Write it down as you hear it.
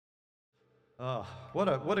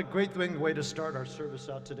What a great way to start our service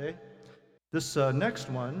out today. This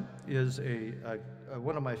next one is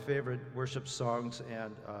one of my favorite worship songs,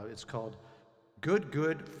 and it's called "Good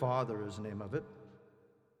Good Father" is the name of it.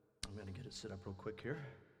 I'm going to get it set up real quick here.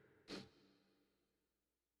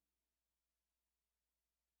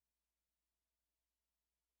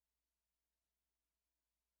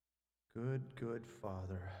 Good Good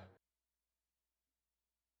Father.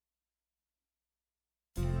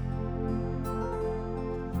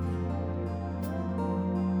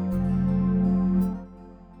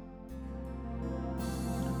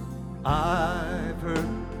 I've heard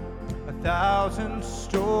 1,000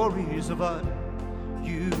 stories of what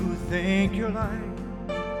you think you're like.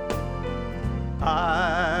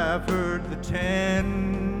 I've heard the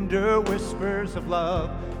tender whispers of love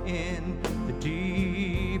in the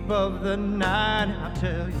deep of the night. I'll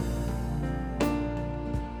tell you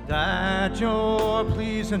that you're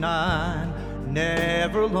pleased and I'm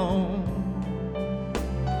never alone.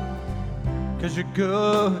 'Cause you're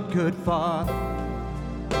good, good Father.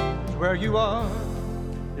 Where you are,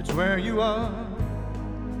 it's where you are,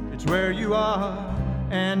 it's where you are,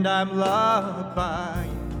 and I'm loved by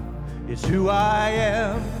you. It's who I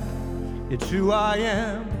am, it's who I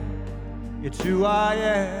am, it's who I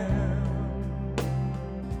am.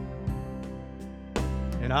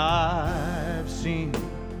 And I've seen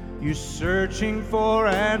you searching for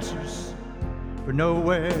answers for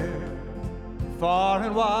nowhere, far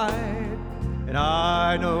and wide, and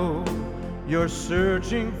I know you're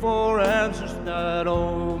searching for answers that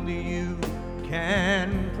only you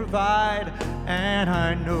can provide. And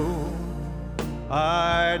I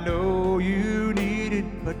know you need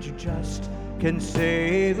it, but you just can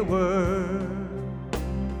say the word.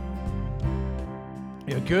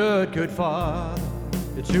 You're good, good Father.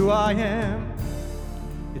 It's who I am.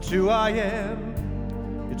 It's who I am.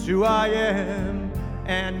 It's who I am.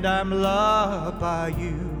 And I'm loved by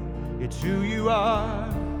you. It's who you are.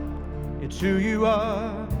 It's who you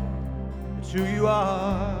are, it's who you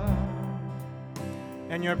are.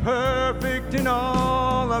 And you're perfect in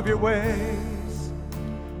all of your ways.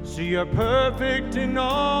 See, you're perfect in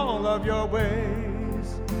all of your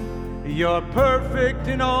ways. You're perfect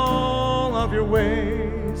in all of your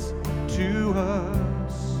ways to us.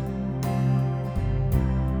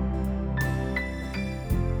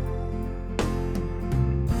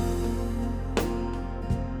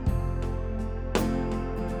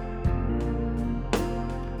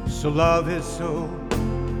 So love is so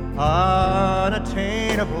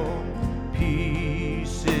unattainable.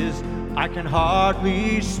 Peace is, I can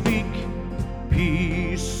hardly speak.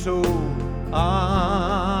 Peace so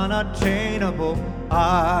unattainable.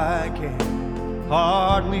 I can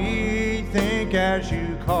hardly think as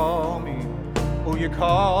you call me. Oh, you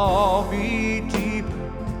call me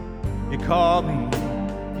deeper. You call me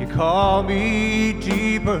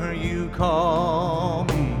deeper. You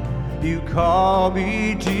call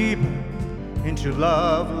me deeper into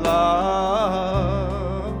love,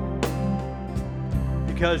 love.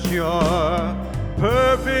 Because you're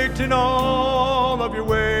perfect in all of your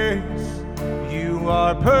ways. You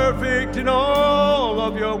are perfect in all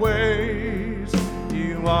of your ways.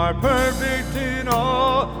 You are perfect in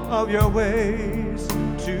all of your ways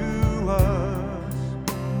to us.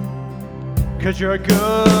 'Cause you're a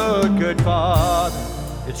good, good Father.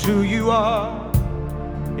 It's who you are.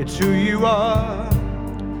 It's who you are,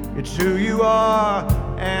 it's who you are,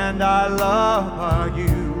 and I love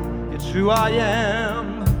you. It's who I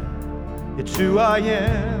am, it's who I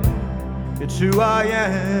am, it's who I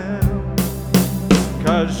am.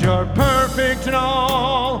 'Cause you're perfect in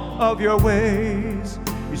all of your ways.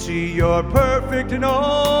 You see, you're perfect in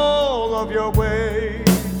all of your ways.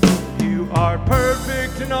 You are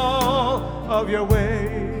perfect in all of your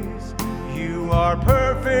ways. You are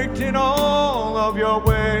perfect in all of your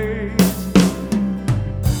ways.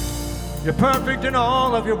 You're perfect in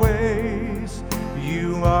all of your ways.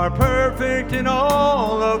 You are perfect in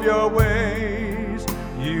all of your ways.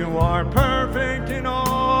 You are perfect in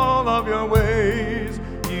all of your ways.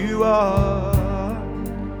 You are.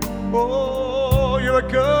 Oh, you're a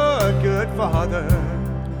good, good Father.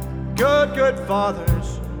 Good, good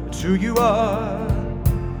fathers. It's who you are.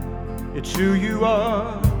 It's who you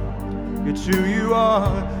are. It's who you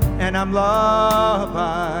are, and I'm loved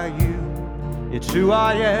by you. It's who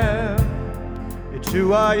I am. It's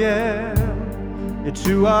who I am. It's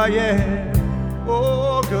who I am.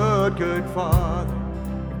 Oh, good, good Father.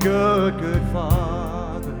 Good, good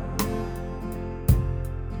Father.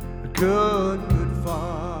 Good, good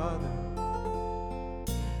Father.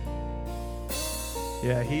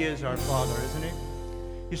 Yeah, He is our Father, isn't He?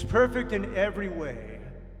 He's perfect in every way.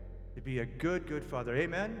 to be a good, good father.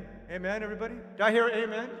 Amen? Amen, everybody? Did I hear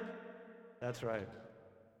amen? That's right.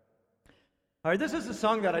 All right, this is the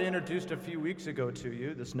song that I introduced a few weeks ago to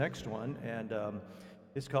you, this next one, and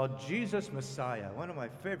it's called Jesus Messiah, one of my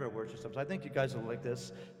favorite worship songs. I think you guys will like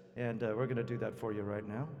this, and we're going to do that for you right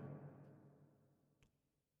now.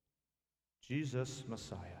 Jesus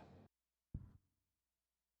Messiah.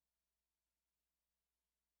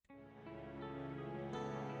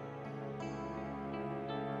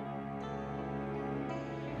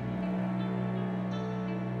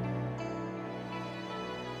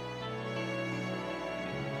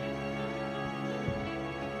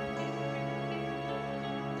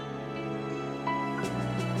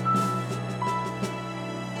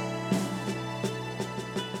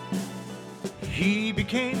 He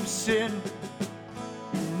became sin,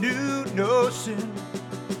 knew no sin.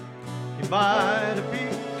 He might have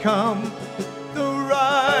become the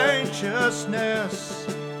righteousness.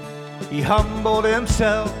 He humbled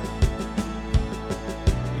himself,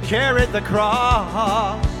 he carried the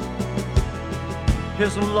cross.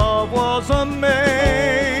 His love was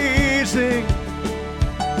amazing.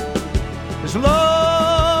 His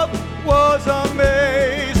love was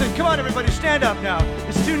amazing. Come on, everybody, stand up now.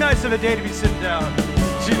 It's too nice of a day to be sitting down.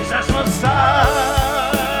 Jesus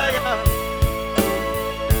Messiah,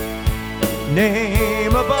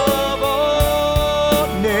 name above all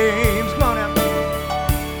names. Come on now.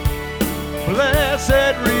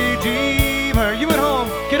 Blessed Redeemer. You at home,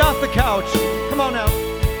 get off the couch. Come on now.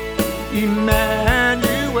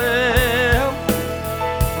 Emmanuel,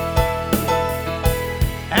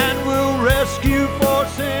 and will rescue for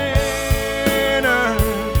sinners.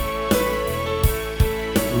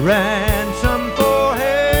 Ransom for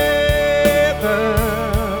heaven,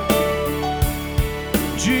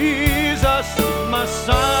 Jesus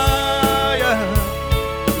Messiah,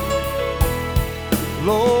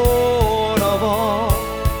 Lord of all.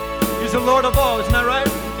 He's the Lord of all, isn't that right?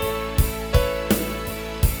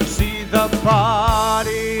 You see the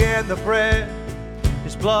body and the bread,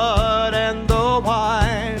 His blood and the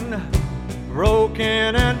wine,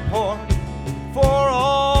 broken and poured for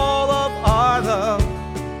all of our love.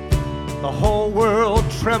 The whole world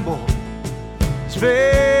trembled, His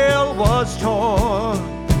veil was torn.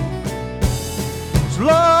 His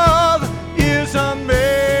love is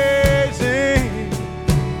amazing.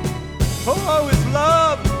 Oh, His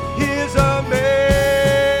love is amazing.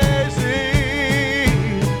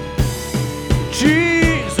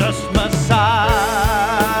 Jesus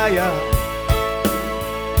Messiah,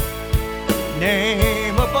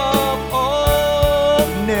 name above all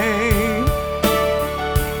names.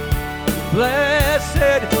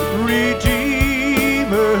 Blessed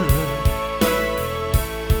Redeemer,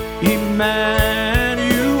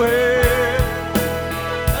 Emmanuel.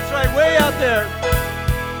 That's right, way out there.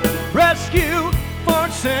 Rescue for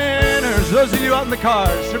sinners. Those of you out in the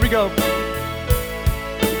cars, here we go.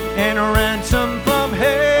 And a ransom from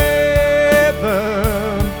heaven,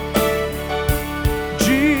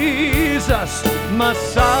 Jesus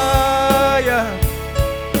Messiah,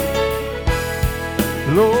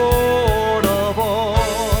 Lord of all.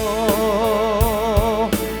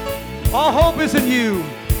 All hope is in you.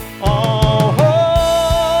 All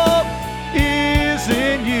hope is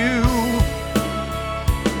in you.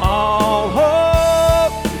 All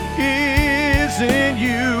hope is in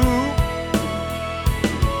you.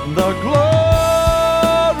 The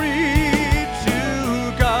glory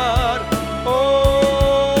to God.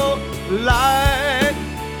 Oh, light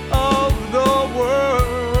of the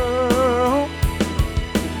world.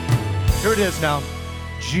 Here it is now.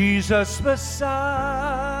 Jesus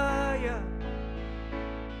Messiah,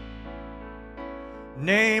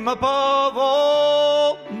 name above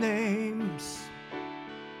all names.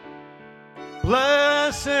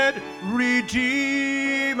 Blessed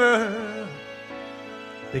Redeemer,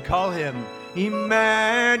 they call Him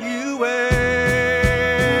Emmanuel.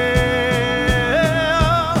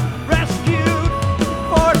 Rescued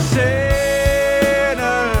for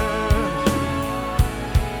sinners,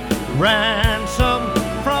 ransom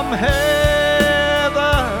from heaven,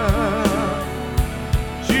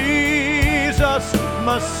 Jesus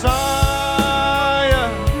Messiah,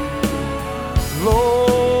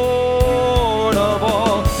 Lord of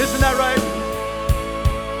all. Isn't that right?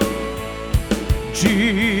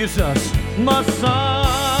 Jesus Messiah,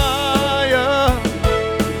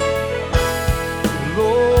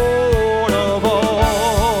 Lord of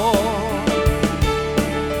all.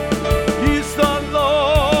 He's the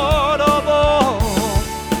Lord of all.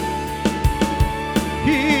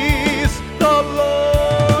 He's the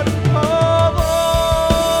Lord of all.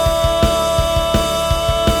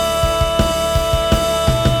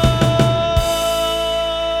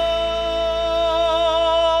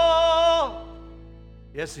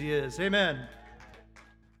 Yes, he is. Amen.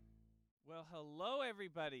 Well, hello,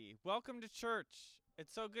 everybody. Welcome to church.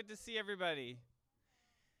 It's so good to see everybody.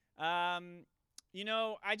 I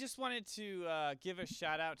just wanted to give a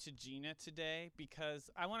shout out to Gina today because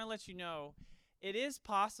I want to let you know it is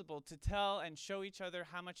possible to tell and show each other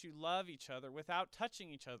how much you love each other without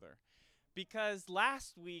touching each other. Because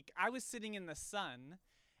last week I was sitting in the sun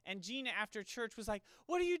and Gina after church was like,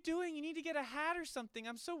 "What are you doing? You need to get a hat or something.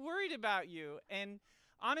 I'm so worried about you." And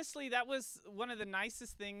honestly, that was one of the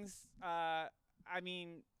nicest things. That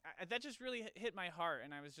just really hit my heart,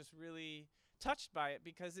 and I was just really touched by it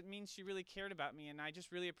because it means she really cared about me, and I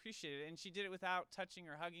just really appreciated it. And she did it without touching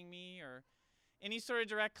or hugging me or any sort of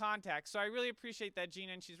direct contact. So I really appreciate that,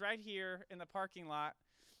 Gina, and she's right here in the parking lot.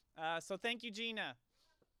 So thank you, Gina.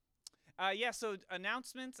 So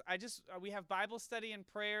announcements. We have Bible study and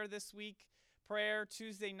prayer this week. Prayer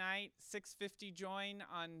Tuesday night, 6:50 join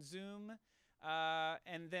on Zoom.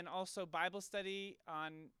 And then also Bible study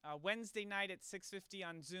on Wednesday night at 6:50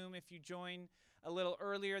 on Zoom. If you join a little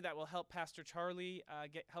earlier, that will help Pastor Charlie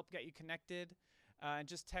help get you connected. And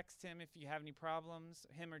just text him if you have any problems,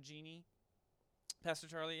 him or Jeannie. Pastor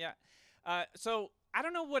Charlie, yeah. So I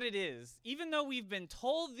don't know what it is. Even though we've been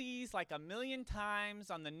told these like a million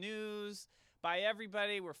times on the news by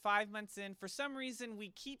everybody, we're 5 months in. For some reason,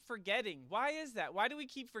 we keep forgetting. Why is that? Why do we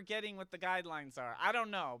keep forgetting what the guidelines are? I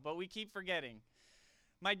don't know, but we keep forgetting.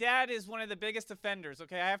 My dad is one of the biggest offenders,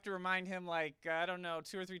 okay? I have to remind him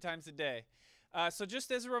 2 or 3 times a day. So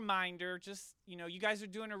just as a reminder, you guys are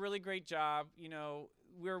doing a really great job.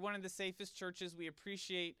 We're one of the safest churches. We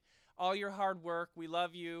appreciate all your hard work. We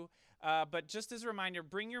love you. But just as a reminder,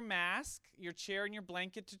 bring your mask, your chair and your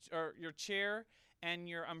blanket, or your chair and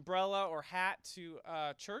your umbrella or hat to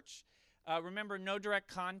church. Remember, no direct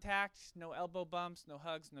contact, no elbow bumps, no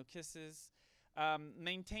hugs, no kisses.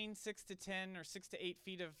 Maintain 6 to 10 or 6 to 8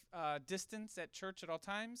 feet of distance at church at all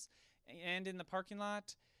times and in the parking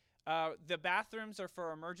lot. The bathrooms are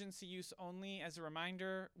for emergency use only. As a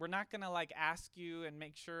reminder, we're not going to ask you and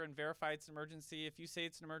make sure and verify it's an emergency. If you say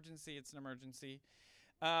it's an emergency, it's an emergency.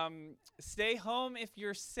 Stay home if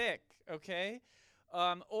you're sick, okay?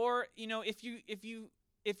 Or if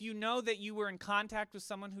you know that you were in contact with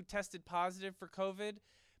someone who tested positive for COVID,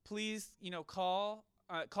 please call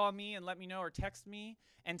me and let me know, or text me,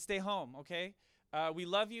 and stay home, okay? We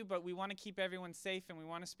love you, but we want to keep everyone safe, and we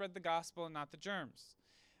want to spread the gospel and not the germs.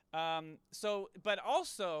 But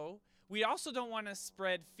we also don't want to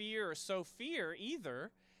spread fear or sow fear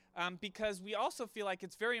either, because we also feel like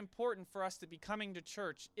it's very important for us to be coming to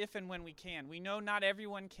church if and when we can. We know not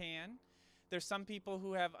everyone can. There's some people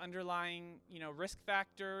who have underlying, risk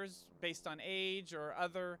factors based on age or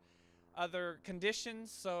other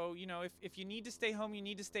conditions. So, if you need to stay home, you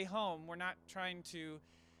need to stay home. We're not trying to,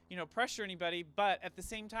 pressure anybody, but at the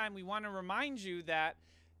same time, we want to remind you that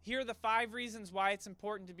here are the 5 reasons why it's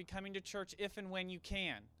important to be coming to church if and when you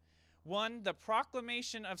can. 1, the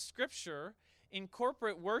proclamation of Scripture in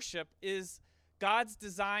corporate worship is God's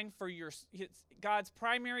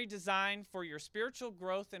primary design for your spiritual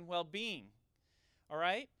growth and well-being. All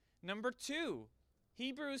right? Number 2,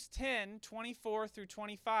 Hebrews 10:24 through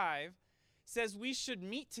 25 says we should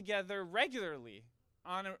meet together regularly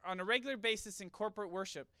on a regular basis in corporate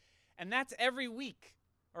worship. And that's every week.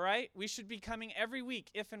 All right? We should be coming every week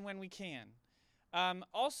if and when we can.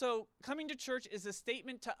 Also, coming to church is a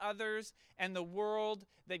statement to others and the world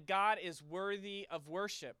that God is worthy of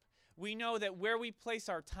worship. We know that where we place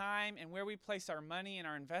our time and where we place our money and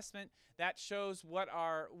our investment, that shows where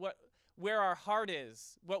our heart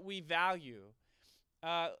is, what we value.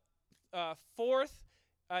 4th,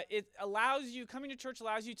 coming to church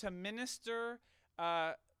allows you to minister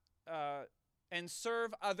and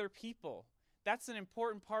serve other people. That's an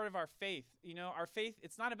important part of our faith. Our faith,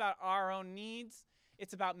 it's not about our own needs.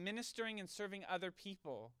 It's about ministering and serving other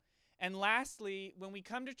people. And lastly, when we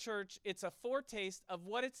come to church, it's a foretaste of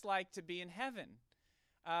what it's like to be in heaven.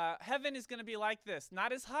 Heaven is going to be like this.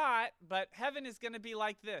 Not as hot, but heaven is going to be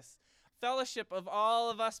like this. Fellowship of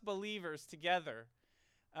all of us believers together.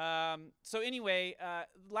 Lastly,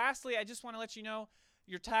 I just want to let you know,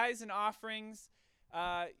 your tithes and offerings,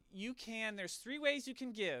 there's 3 ways you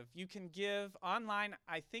can give. You can give online.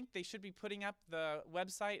 I think they should be putting up the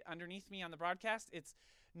website underneath me on the broadcast. It's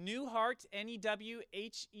Newheart,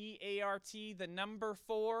 NEWHEART, the number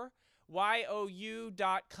 4,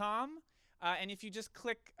 YOU.com. And if you just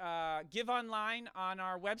click Give Online on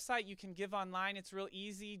our website, you can give online. It's a real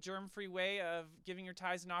easy, germ-free way of giving your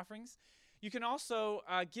tithes and offerings. You can also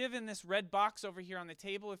give in this red box over here on the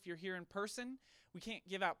table if you're here in person. We can't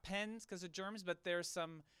give out pens because of germs, but there's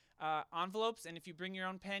some envelopes, and if you bring your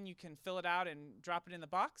own pen, you can fill it out and drop it in the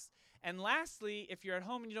box. And lastly, if you're at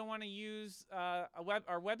home and you don't want to use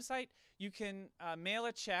our website, you can mail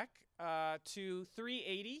a check to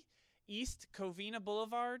 380 East Covina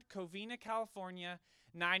Boulevard, Covina, California,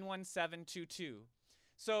 91722.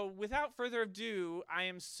 So without further ado, I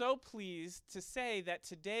am so pleased to say that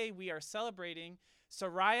today we are celebrating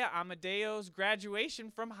Soraya Amadeo's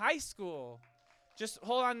graduation from high school. Just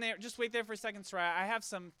hold on there. Just wait there for a second, Soraya. I have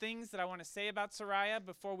some things that I want to say about Soraya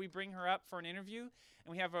before we bring her up for an interview.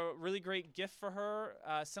 And we have a really great gift for her,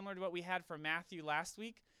 similar to what we had for Matthew last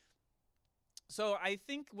week. So I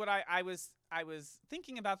think what I was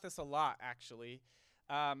thinking about this a lot, actually,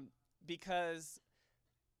 because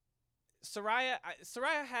Soraya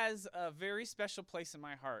has a very special place in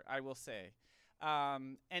my heart, I will say.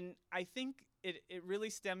 And I think it really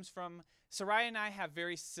stems from Soraya and I have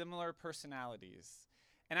very similar personalities.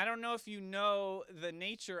 And I don't know if you know the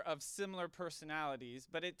nature of similar personalities,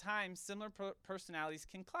 but at times similar personalities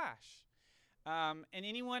can clash. And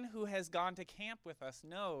anyone who has gone to camp with us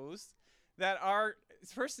knows that our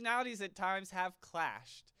personalities at times have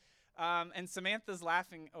clashed. And Samantha's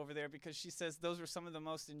laughing over there because she says those were some of the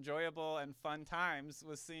most enjoyable and fun times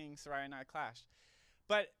was seeing Soraya and I clash.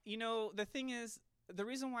 But, you know, the thing is, the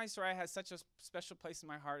reason why Soraya has such a special place in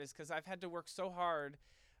my heart is because I've had to work so hard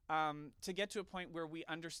to get to a point where we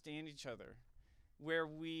understand each other, where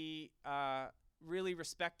we really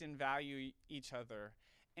respect and value each other.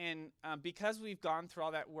 And because we've gone through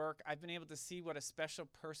all that work, I've been able to see what a special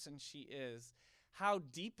person she is, how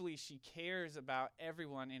deeply she cares about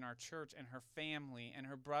everyone in our church and her family and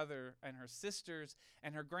her brother and her sisters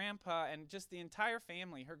and her grandpa and just the entire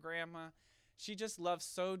family, her grandma. She just loves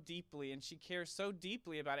so deeply and she cares so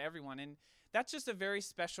deeply about everyone. And that's just a very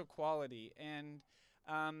special quality. And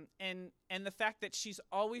the fact that she's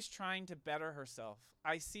always trying to better herself.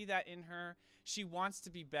 I see that in her. She wants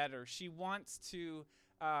to be better. She wants to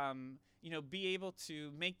be able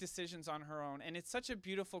to make decisions on her own. And it's such a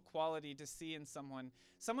beautiful quality to see in someone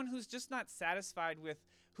who's just not satisfied with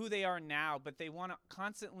who they are now, but they want to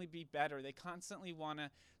constantly be better. They constantly want to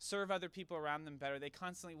serve other people around them better. They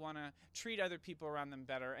constantly want to treat other people around them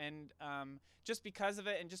better. And just because of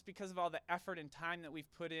it, and just because of all the effort and time that we've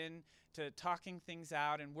put in to talking things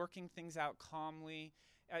out and working things out calmly,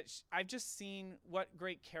 I've just seen what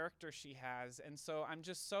great character she has. And so I'm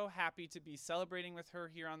just so happy to be celebrating with her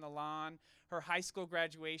here on the lawn, her high school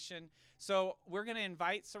graduation. So we're going to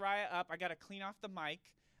invite Soraya up. I got to clean off the mic.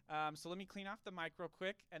 So let me clean off the mic real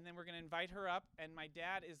quick, and then we're going to invite her up, and my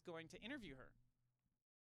dad is going to interview her.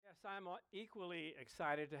 Yes, I'm equally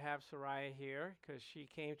excited to have Soraya here because she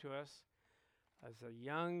came to us as a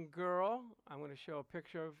young girl. I'm going to show a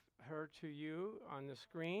picture of her to you on the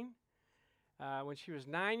screen. When she was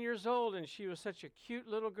 9 years old, and she was such a cute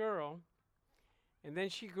little girl. And then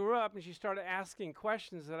she grew up, and she started asking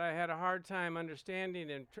questions that I had a hard time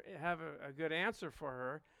understanding and have a good answer for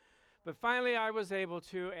her. But finally, I was able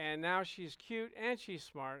to, and now she's cute and she's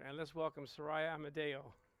smart. And let's welcome Soraya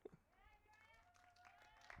Amadeo.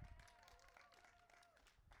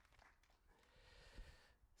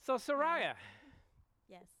 So, Soraya.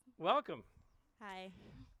 Yes. Welcome. Hi.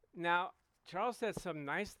 Now, Charles said some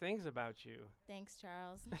nice things about you. Thanks,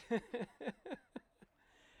 Charles.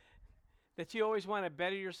 That you always want to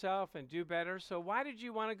better yourself and do better. So why did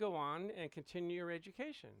you want to go on and continue your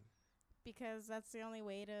education? Because that's the only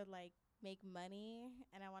way to make money,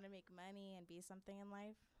 and I want to make money and be something in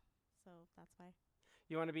life. So that's why.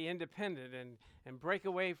 You want to be independent and break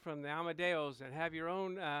away from the Amadeos and have your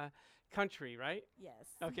own country, right?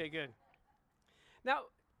 Yes. Okay, good. Now,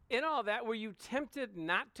 in all that, were you tempted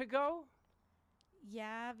not to go?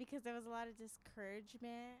 Yeah, because there was a lot of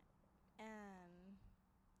discouragement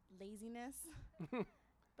and laziness.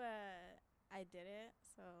 But I did it,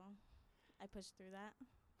 so I pushed through that.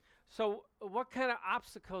 So what kind of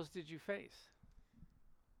obstacles did you face?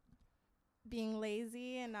 Being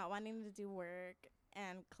lazy and not wanting to do work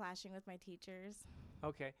and clashing with my teachers.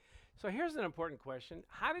 Okay. So here's an important question.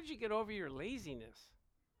 How did you get over your laziness?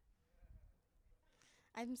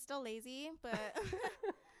 I'm still lazy, but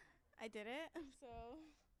I did it, so.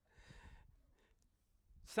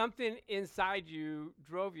 Something inside you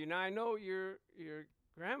drove you. Now, I know your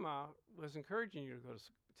grandma was encouraging you to go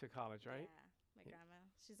to college, right? Yeah, my grandma.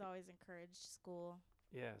 She's always encouraged school.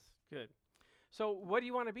 Yes, good. So what do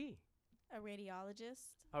you want to be? A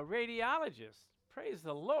radiologist. A radiologist. Praise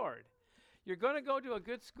the Lord. You're going to go to a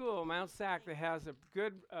good school, Mount SAC, that has a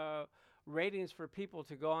good ratings for people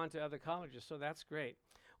to go on to other colleges, so that's great.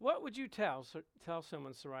 What would you tell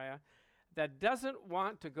someone, Soraya, that doesn't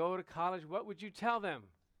want to go to college? What would you tell them?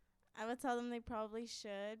 I would tell them they probably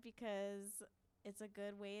should, because it's a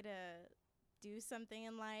good way to do something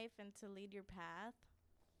in life and to lead your path.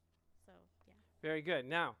 So, yeah. Very good.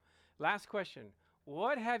 Now, last question.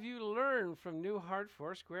 What have you learned from New Heart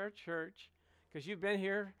Foursquare Church? Because you've been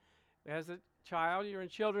here as a child, you're in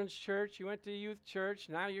children's church, you went to youth church,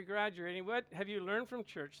 now you're graduating. What have you learned from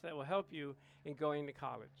church that will help you in going to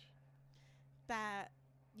college? That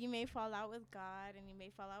you may fall out with God and you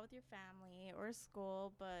may fall out with your family or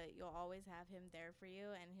school, but you'll always have him there for you,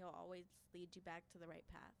 and he'll always lead you back to the right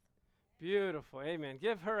path. Beautiful. Amen.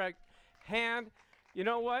 Give her a hand. You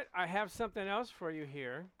know what? I have something else for you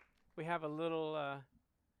here. We have a little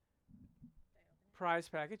prize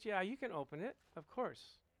package. Yeah, you can open it, of course.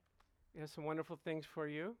 We have some wonderful things for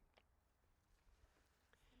you.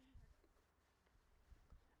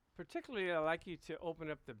 Particularly, I'd like you to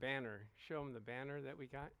open up the banner. Show them the banner that we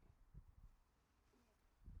got.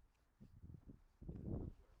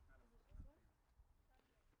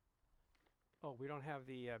 Oh, we don't have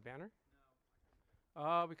the banner? No.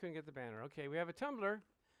 Oh, we couldn't get the banner. Okay, we have a tumbler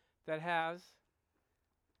that has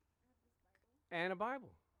and a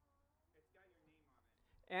Bible. It's got your name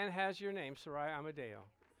on it. And has your name, Soraya Amadeo.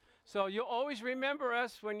 So you'll always remember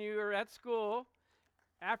us when you're at school,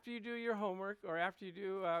 after you do your homework, or after you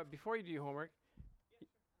do, before you do your homework,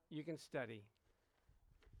 you can study.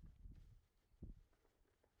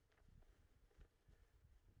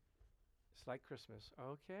 It's like Christmas.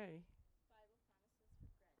 Okay.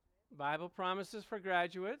 Bible promises for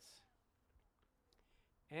graduates.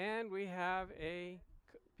 And we have a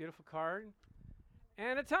beautiful card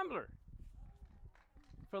and a tumbler.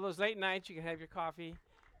 For those late nights, you can have your coffee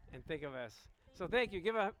and think of us. So thank you.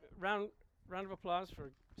 Give a round of applause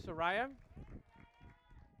for Soraya.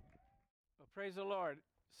 Well, praise the Lord.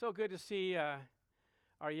 So good to see our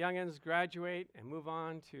youngins graduate and move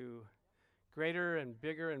on to greater and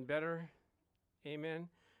bigger and better. Amen.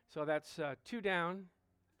 So that's 2 down,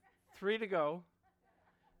 3 to go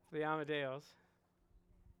for the Amadeos.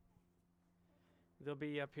 They'll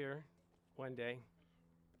be up here one day.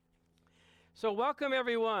 So welcome,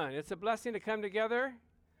 everyone. It's a blessing to come together,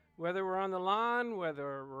 whether we're on the lawn,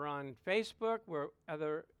 whether we're on Facebook,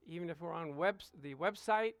 even if we're on the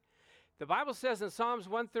website. The Bible says in Psalms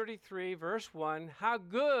 133, verse 1, how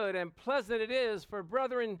good and pleasant it is for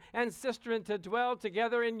brethren and sistren to dwell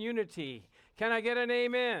together in unity. Can I get an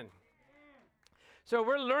amen? So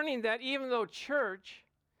we're learning that even though church,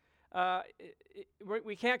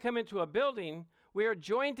 we can't come into a building, we are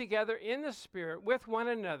joined together in the Spirit with one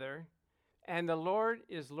another, and the Lord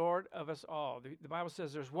is Lord of us all. The Bible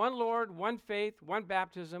says there's one Lord, one faith, one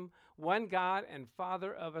baptism, one God and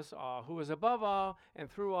Father of us all, who is above all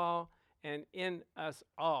and through all and in us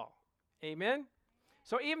all. Amen?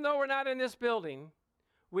 So even though we're not in this building,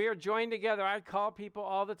 we are joined together. I call people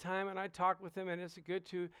all the time and I talk with them, and it's good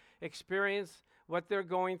to experience what they're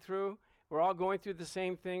going through. We're all going through the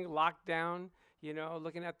same thing, lockdown,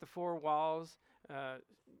 looking at the 4 walls,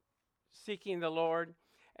 seeking the Lord.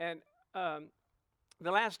 And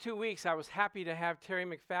the last 2 weeks, I was happy to have Terry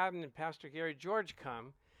McFadden and Pastor Gary George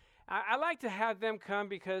come. I like to have them come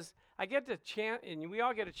because I get the chance, and we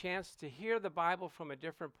all get a chance to hear the Bible from a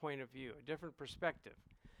different point of view, a different perspective.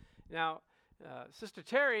 Now, Sister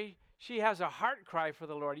Terry, she has a heart cry for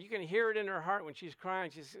the Lord. You can hear it in her heart when she's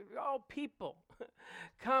crying. She says, oh, people,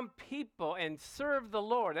 come people and serve the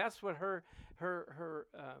Lord. That's what her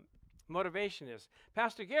motivation is.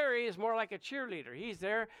 Pastor Gary is more like a cheerleader. He's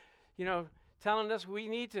there, telling us we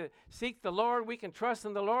need to seek the Lord. We can trust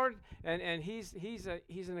in the Lord, and he's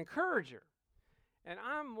an encourager. And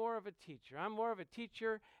I'm more of a teacher. I'm more of a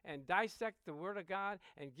teacher and dissect the Word of God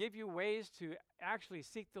and give you ways to actually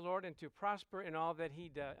seek the Lord and to prosper in all that He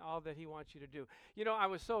does, all that He wants you to do. I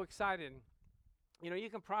was so excited. You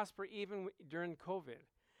can prosper even during COVID.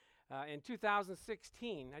 In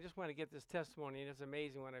 2016, I just want to get this testimony, and it's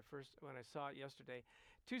amazing when I saw it yesterday.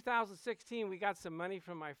 2016, we got some money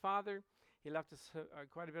from my father. He left us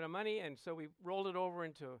quite a bit of money, and so we rolled it over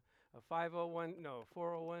into a 401,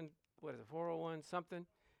 401 something.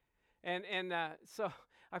 And so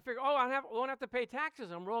I figured, I won't have to pay taxes.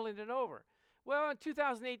 I'm rolling it over. Well, in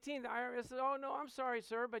 2018, the IRS said, oh, no, I'm sorry,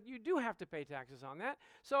 sir, but you do have to pay taxes on that.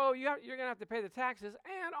 So you're going to have to pay the taxes,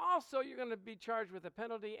 and also you're going to be charged with a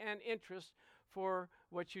penalty and interest for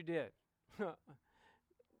what you did.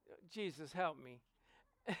 Jesus, help me.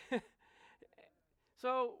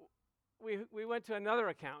 So we went to another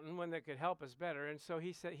accountant, one that could help us better, and so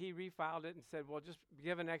he refiled it and said, well, just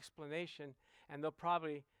give an explanation, and they'll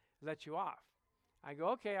probably let you off. I go,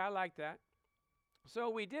 okay, I like that.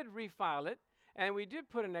 So we did refile it, and we did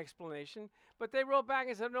put an explanation, but they wrote back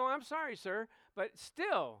and said, no, I'm sorry, sir, but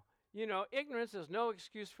still, You know, ignorance is no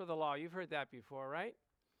excuse for the law. You've heard that before, right?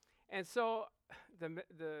 And so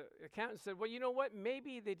the accountant said, well, you know what?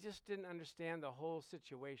 Maybe they just didn't understand the whole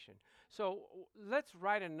situation. So let's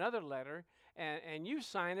write another letter, and you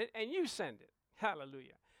sign it, and you send it.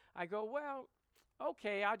 Hallelujah. I go, well,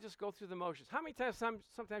 okay, I'll just go through the motions. How many times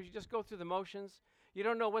sometimes you just go through the motions? You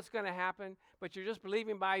don't know what's going to happen, but you're just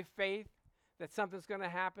believing by faith that something's going to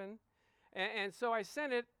happen. And so I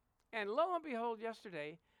sent it, and lo and behold,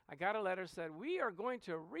 yesterday, I got a letter that said, we are going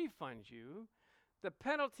to refund you the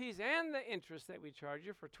penalties and the interest that we charge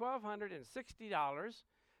you for $1,260.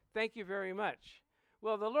 Thank you very much.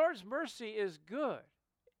 Well, the Lord's mercy is good.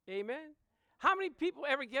 Amen? How many people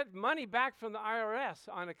ever get money back from the IRS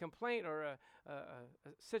on a complaint or a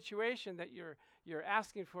situation that you're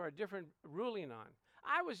asking for a different ruling on?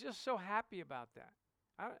 I was just so happy about that.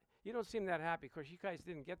 You don't seem that happy. Of course, you guys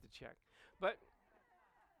didn't get the check. But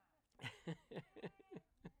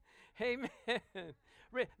amen.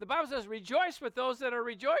 The Bible says, rejoice with those that are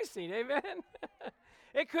rejoicing. Amen.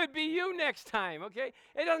 It could be you next time, okay?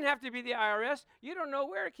 It doesn't have to be the IRS. You don't know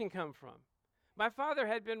where it can come from. My father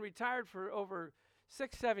had been retired for over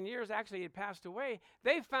 6-7 years. Actually, he had passed away.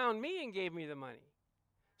 They found me and gave me the money.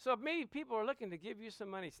 So maybe people are looking to give you some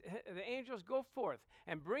money. The angels, go forth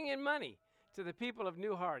and bring in money to the people of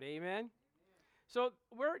New Heart. Amen? So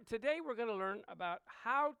today we're going to learn about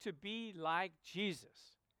how to be like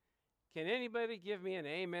Jesus. Can anybody give me an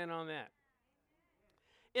amen on that?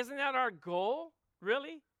 Isn't that our goal,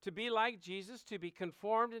 really? To be like Jesus, to be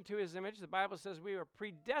conformed into his image. The Bible says we are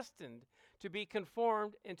predestined to be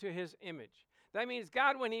conformed into his image. That means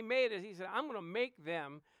God, when he made us, he said, I'm going to make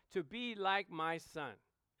them to be like my son.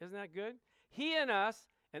 Isn't that good? He and us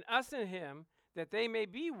in him, that they may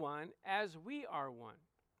be one as we are one.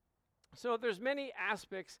 So there's many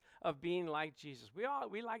aspects of being like Jesus.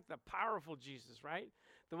 We like the powerful Jesus, right?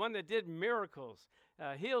 The one that did miracles,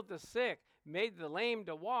 healed the sick, made the lame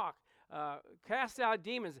to walk, cast out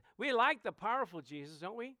demons. We like the powerful Jesus,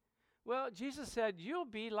 don't we? Well, Jesus said, you'll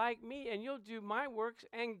be like me, and you'll do my works,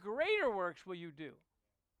 and greater works will you do.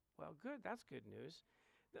 Well, good. That's good news.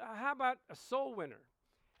 How about a soul winner?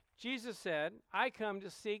 Jesus said, I come to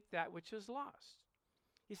seek that which is lost.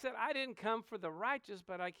 He said, I didn't come for the righteous,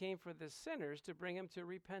 but I came for the sinners to bring them to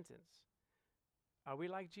repentance. Are we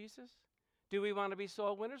like Jesus? Do we want to be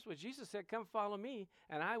soul winners? Well, Jesus said, come follow me,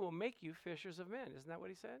 and I will make you fishers of men. Isn't that what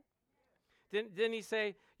he said? Didn't he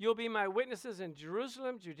say, you'll be my witnesses in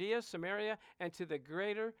Jerusalem, Judea, Samaria, and to the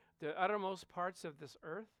uttermost parts of this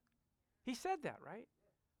earth? He said that, right?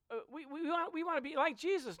 We want to be like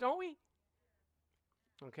Jesus, don't we?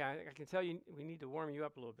 Okay, I can tell you we need to warm you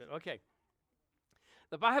up a little bit. Okay.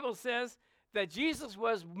 The Bible says that Jesus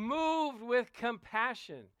was moved with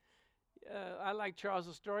compassion. I like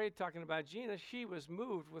Charles' story talking about Gina. She was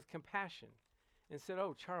moved with compassion and said,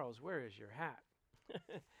 oh, Charles, where is your hat?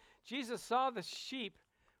 Jesus saw the sheep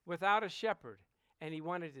without a shepherd, and he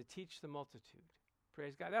wanted to teach the multitude.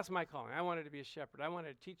 Praise God. That's my calling. I wanted to be a shepherd. I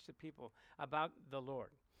wanted to teach the people about the Lord.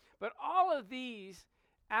 But all of these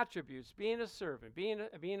attributes, being a servant, being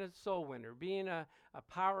a soul winner, being a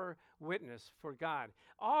power witness for God,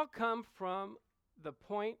 all come from the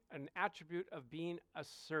point, an attribute of being a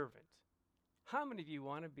servant. How many of you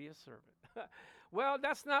want to be a servant? Well,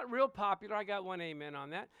 that's not real popular. I got one amen on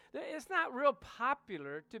that. It's not real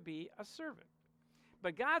popular to be a servant.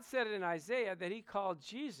 But God said in Isaiah that he called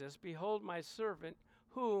Jesus, behold my servant,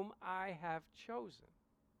 whom I have chosen.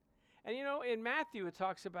 And you know, in Matthew it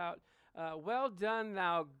talks about, well done,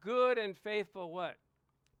 thou good and faithful what?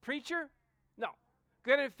 Preacher? No.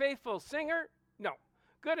 Good and faithful singer? No.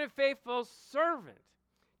 Good and faithful servant.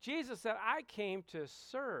 Jesus said, I came to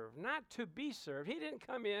serve, not to be served. He didn't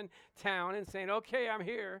come in town and saying, okay, I'm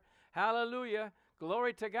here. Hallelujah.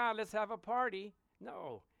 Glory to God. Let's have a party.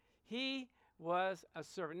 No. He was a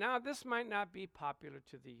servant. Now, this might not be popular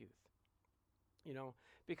to the youth, you know,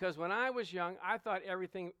 because when I was young, I thought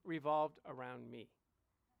everything revolved around me.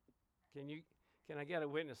 Can I get a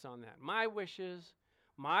witness on that? My wishes,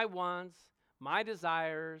 my wants, my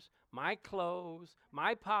desires, my clothes,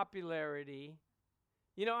 my popularity.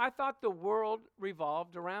 You know, I thought the world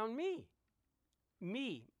revolved around me.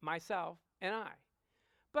 Me, myself, and I.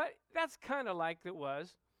 But that's kind of like it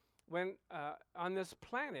was when on this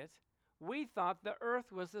planet, we thought the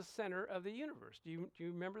earth was the center of the universe. Do you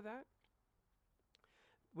remember that?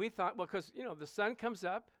 We thought, well, because, you know, the sun comes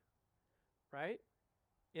up, right,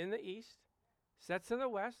 in the east, sets in the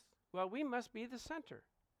west. Well, we must be the center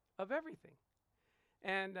of everything.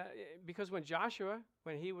 And because when Joshua,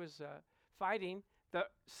 when he was fighting, the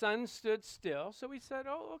sun stood still. So we said,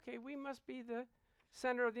 oh, okay, we must be the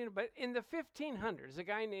center of the universe. But in the 1500s, a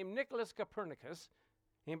guy named Nicholas Copernicus,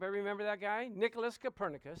 anybody remember that guy? Nicholas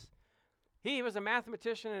Copernicus. He was a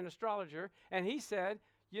mathematician and astrologer, and he said,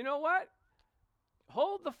 you know what?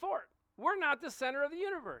 Hold the fort. We're not the center of the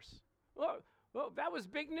universe. Well, that was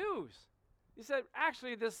big news. He said,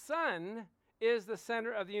 actually, the sun is the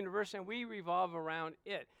center of the universe, and we revolve around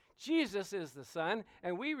it. Jesus is the sun,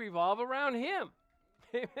 and we revolve around him.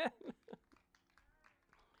 Amen.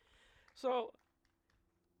 So,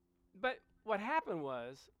 but what happened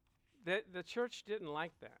was that the church didn't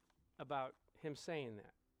like that about him saying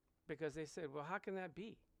that, because they said, well, how can that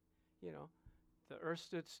be? You know, the earth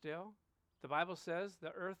stood still. The Bible says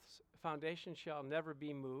the earth's foundation shall never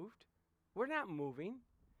be moved. We're not moving.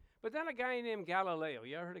 But then a guy named Galileo,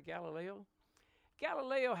 you ever heard of Galileo?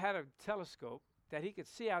 Galileo had a telescope that he could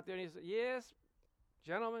see out there, and he said, yes,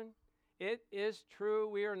 gentlemen, it is true.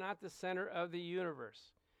 We are not the center of the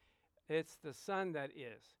universe. It's the sun that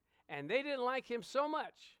is. And they didn't like him so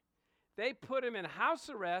much, they put him in house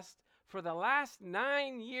arrest for the last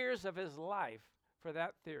 9 years of his life for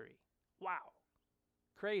that theory. Wow.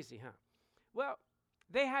 Crazy, huh? Well,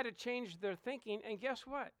 they had to change their thinking, and guess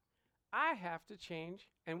what? I have to change,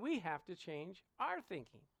 and we have to change our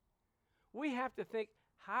thinking. We have to think,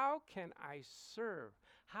 how can I serve?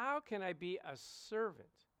 How can I be a servant?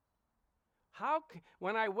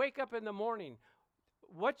 When I wake up in the morning,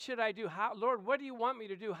 what should I do? Lord, what do you want me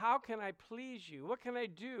to do? How can I please you? What can I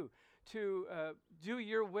do to do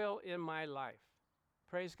your will in my life?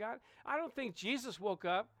 Praise God. I don't think Jesus woke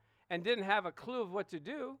up and didn't have a clue of what to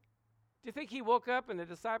do. Do you think he woke up and the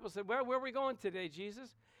disciples said, well, where are we going today, Jesus?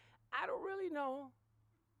 I don't really know.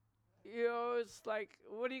 You know, it's like,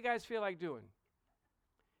 what do you guys feel like doing?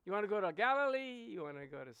 You want to go to Galilee? You want to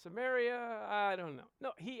go to Samaria? I don't know.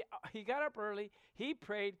 No, he got up early. He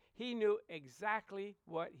prayed. He knew exactly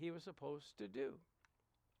what he was supposed to do.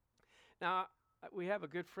 Now, we have a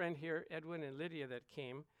good friend here, Edwin and Lydia, that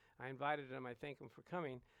came. I invited them. I thank them for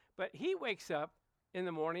coming. But he wakes up in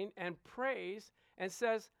the morning and prays and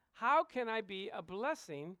says, how can I be a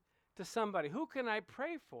blessing to somebody? Who can I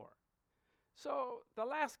pray for? So the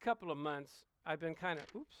last couple of months, I've been kind of,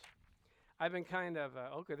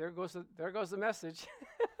 okay, there goes the message.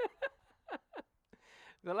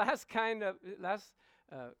 The last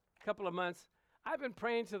couple of months, I've been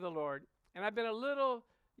praying to the Lord, and I've been a little,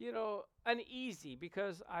 uneasy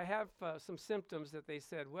because I have some symptoms that they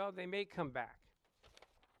said, well, they may come back.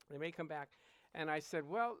 They may come back. And I said,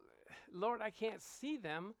 well, Lord, I can't see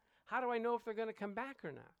them. How do I know if they're going to come back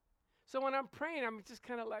or not? So when I'm praying, I'm just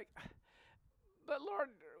kind of like, but Lord,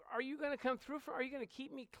 are you going to come through are you going to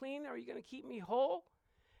keep me clean? Are you going to keep me whole?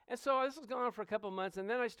 And so this was going on for a couple of months, and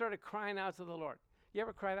then I started crying out to the Lord. You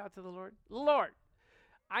ever cried out to the Lord? Lord,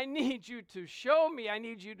 I need you to show me. I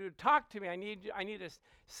need you to talk to me. I need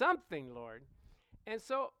something, Lord. And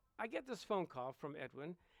so I get this phone call from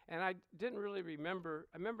Edwin, and I didn't really remember.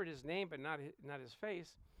 I remembered his name, but not his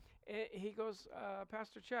face. And he goes,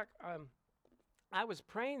 Pastor Chuck, I was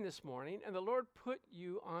praying this morning, and the Lord put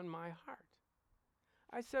you on my heart.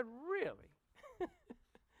 I said, really?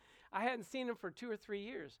 I hadn't seen him for 2 or 3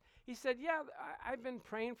 years. He said, yeah, I've been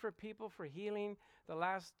praying for people for healing the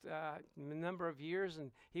last number of years,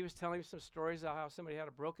 and he was telling me some stories of how somebody had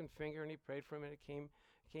a broken finger, and he prayed for him, and it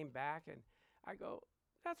came back. And I go,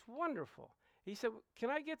 that's wonderful. He said, can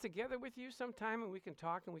I get together with you sometime, and we can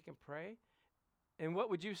talk, and we can pray? And what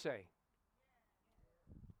would you say?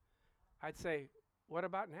 I'd say, what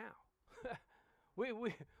about now?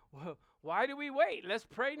 Why do we wait? Let's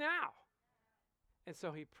pray now. And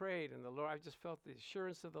so he prayed, and the Lord, I just felt the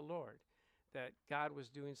assurance of the Lord that God was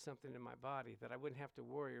doing something in my body, that I wouldn't have to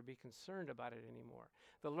worry or be concerned about it anymore.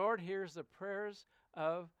 The Lord hears the prayers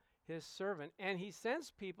of his servant, and he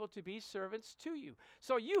sends people to be servants to you.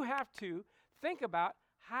 So you have to think about,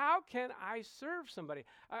 how can I serve somebody?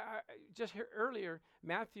 Just here earlier,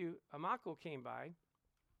 Matthew Amako came by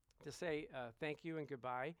to say thank you and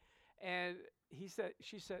goodbye. And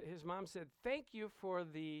his mom said, thank you for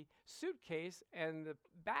the suitcase and the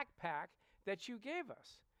backpack that you gave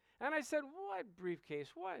us. And I said, what briefcase?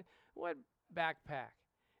 What backpack?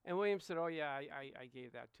 And William said, oh yeah, I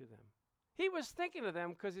gave that to them. He was thinking of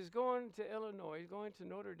them because he's going to Illinois, he's going to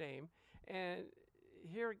Notre Dame, and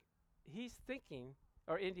here he's thinking,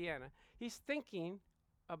 or Indiana, he's thinking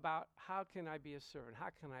about, how can I be a servant? How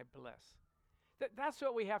can I bless? That's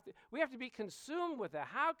what we have to be consumed with that.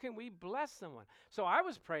 How can we bless someone? So I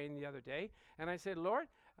was praying the other day, and I said, Lord,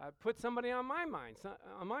 put somebody on my mind,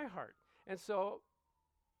 on my heart. And so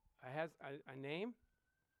I had a name,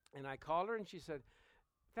 and I called her, and she said,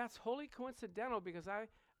 that's wholly coincidental because I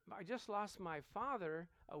just lost my father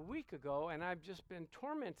a week ago, and I've just been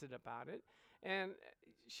tormented about it. And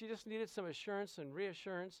she just needed some assurance and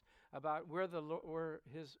reassurance about where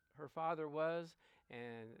her father was,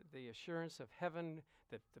 and the assurance of heaven,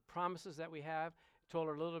 the promises that we have. Told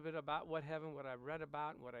her a little bit about what I've read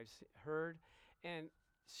about and what I've heard, and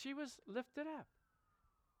she was lifted up.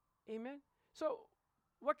 Amen. So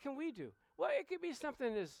what can we do? Well, it could be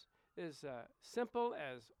something as simple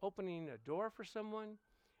as opening a door for someone,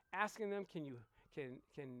 asking them, can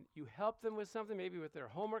you help them with something, maybe with their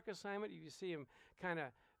homework assignment. You see them kind of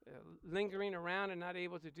lingering around and not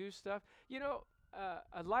able to do stuff. You know,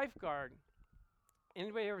 a lifeguard,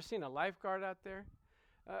 anybody ever seen a lifeguard out there?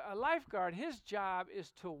 A lifeguard, his job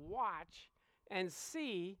is to watch and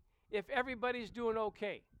see if everybody's doing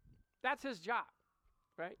okay. That's his job,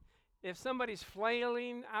 right? If somebody's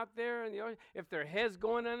flailing out there in the ocean, if their head's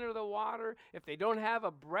going under the water, if they don't have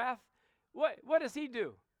a breath, what does he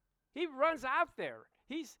do? He runs out there.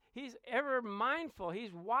 He's ever mindful.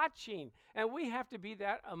 He's watching. And we have to be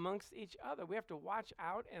that amongst each other. We have to watch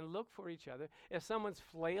out and look for each other. If someone's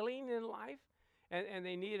flailing in life and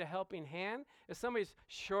they need a helping hand, if somebody's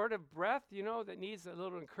short of breath, that needs a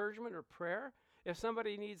little encouragement or prayer, if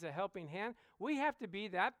somebody needs a helping hand, we have to be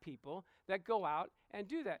that people that go out and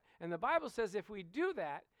do that. And the Bible says if we do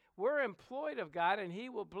that, we're employed of God, and he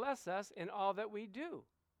will bless us in all that we do.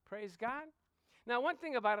 Praise God. Now, one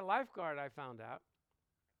thing about a lifeguard I found out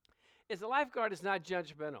is a lifeguard is not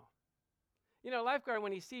judgmental. A lifeguard,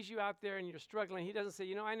 when he sees you out there and you're struggling, he doesn't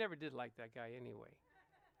say, I never did like that guy anyway.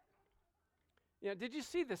 Did you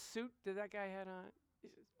see the suit that guy had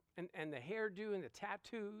on? And the hairdo and the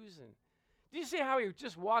tattoos? And do you see how he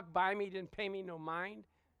just walked by me, didn't pay me no mind?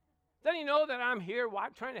 Doesn't he know that I'm here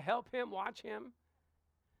trying to help him, watch him?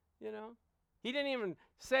 He didn't even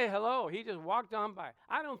say hello. He just walked on by.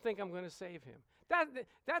 I don't think I'm going to save him.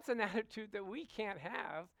 That's an attitude that we can't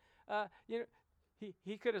have.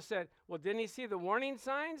 He could have said, well, didn't he see the warning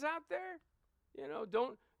signs out there?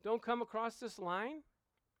 Don't come across this line.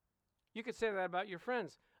 You could say that about your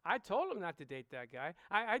friends. I told them not to date that guy.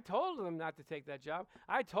 I told them not to take that job.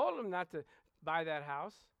 I told them not to buy that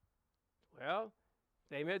house. Well,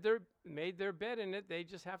 they made their bed in it. They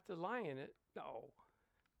just have to lie in it. No,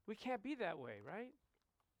 we can't be that way, right?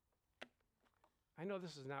 I know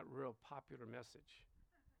this is not a real popular message,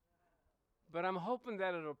 but I'm hoping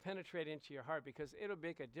that it'll penetrate into your heart, because it'll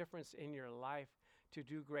make a difference in your life to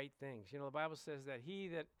do great things. The Bible says that he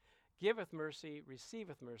that giveth mercy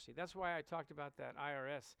receiveth mercy. That's why I talked about that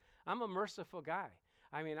IRS. I'm a merciful guy.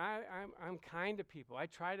 I mean, I'm kind to people. I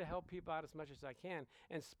try to help people out as much as I can.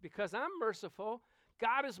 And because I'm merciful,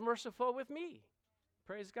 God is merciful with me.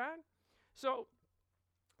 Praise God. So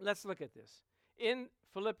let's look at this. In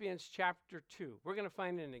Philippians chapter 2, we're going to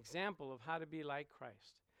find an example of how to be like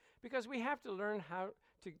Christ. Because we have to learn how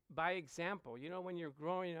to, by example. When you're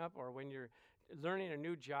growing up or when you're learning a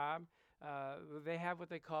new job, they have what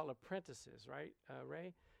they call apprentices, right,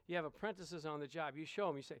 Ray? You have apprentices on the job. You show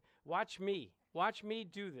them. You say, watch me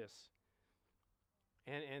do this.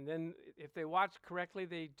 And then if they watch correctly,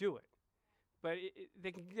 they do it. But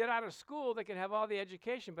they can get out of school, they can have all the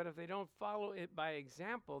education, but if they don't follow it by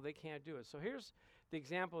example, they can't do it. So here's the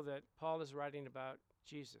example that Paul is writing about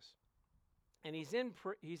Jesus. And he's in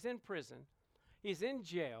prison, he's in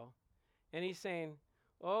jail, and he's saying,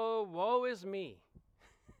 oh, woe is me.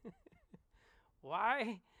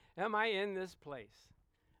 Why am I in this place?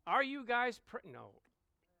 Are you guys no.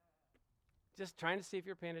 Just trying to see if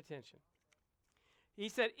you're paying attention. He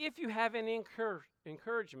said, if you have any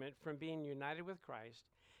encouragement from being united with Christ,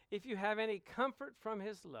 if you have any comfort from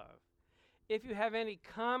his love, if you have any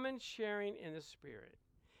common sharing in the Spirit,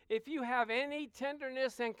 if you have any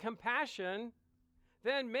tenderness and compassion,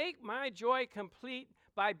 then make my joy complete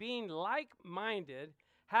by being like-minded,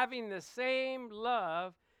 having the same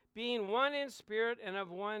love, being one in spirit and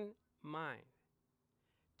of one mind.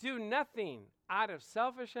 Do nothing out of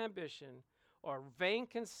selfish ambition or vain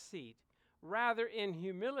conceit, rather in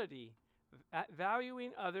humility,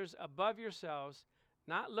 valuing others above yourselves,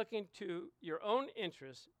 not looking to your own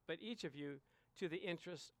interests, but each of you to the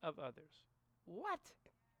interests of others. What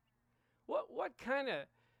kind of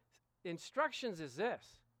instructions is this?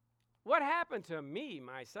 What happened to me,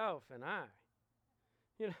 myself, and I?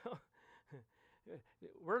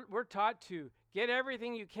 We're taught to get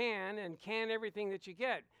everything you can and can everything that you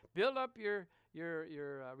get. Build up your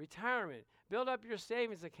retirement. Build up your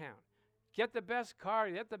savings account. Get the best car.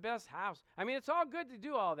 Get the best house. I mean, it's all good to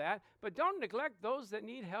do all that, but don't neglect those that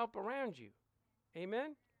need help around you.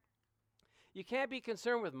 Amen? You can't be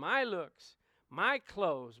concerned with my looks, my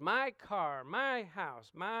clothes, my car, my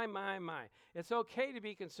house, my. It's okay to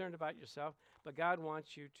be concerned about yourself, but God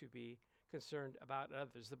wants you to be concerned about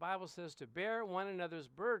others. The Bible says to bear one another's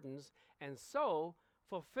burdens and so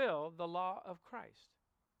fulfill the law of Christ.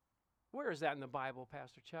 Where is that in the Bible,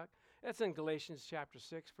 Pastor Chuck? That's in Galatians chapter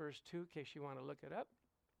 6, verse 2, in case you want to look it up.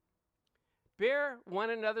 Bear one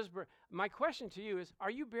another's burdens. My question to you is,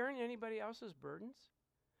 are you bearing anybody else's burdens?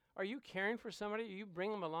 Are you caring for somebody? Are you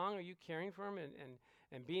bringing them along? Are you caring for them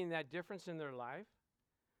and being that difference in their life?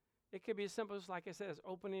 It could be as simple as, like I said, as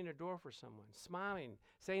opening a door for someone, smiling,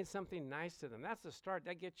 saying something nice to them. That's the start.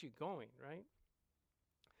 That gets you going, right?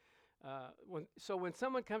 When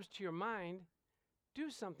someone comes to your mind, do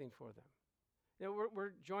something for them. You know,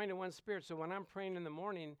 we're joined in one spirit, so when I'm praying in the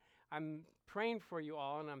morning, I'm praying for you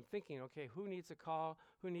all, and I'm thinking, okay, who needs a call?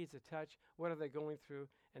 Who needs a touch? What are they going through?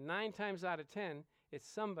 And 9 times out of 10, it's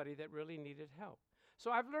somebody that really needed help.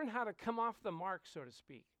 So I've learned how to come off the mark, so to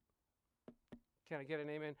speak. Can I get an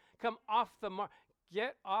amen? Come off the mark.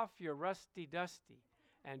 Get off your rusty dusty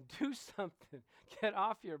and do something. Get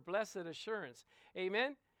off your blessed assurance.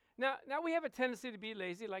 Amen? Now we have a tendency to be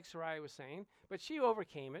lazy, like Soraya was saying, but she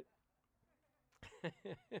overcame it.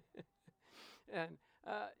 And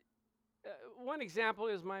one example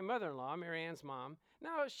is my mother-in-law, Mary Ann's mom.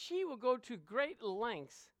 Now, she will go to great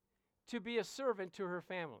lengths to be a servant to her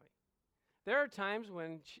family. There are times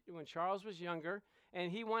when Charles was younger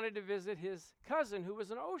and he wanted to visit his cousin who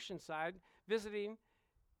was in Oceanside visiting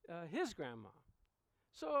his grandma.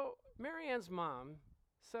 So Mary Ann's mom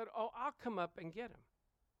said, "Oh, I'll come up and get him."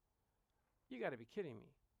 You got to be kidding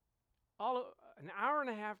me. An hour and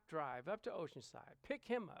a half drive up to Oceanside, pick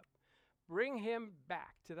him up, bring him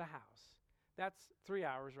back to the house. That's 3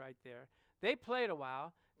 hours right there. They played a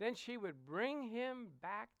while. Then she would bring him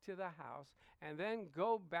back to the house and then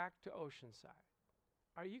go back to Oceanside.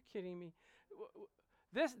 Are you kidding me?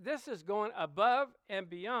 This is going above and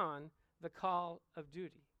beyond the call of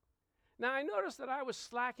duty. Now, I noticed that I was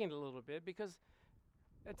slacking a little bit because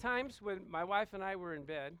at times when my wife and I were in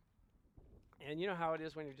bed, and you know how it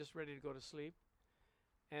is when you're just ready to go to sleep,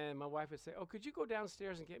 and my wife would say, "Oh, could you go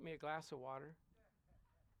downstairs and get me a glass of water?"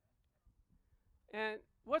 And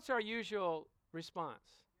what's our usual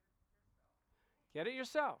response? Get it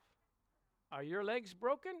yourself. Are your legs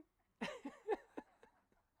broken?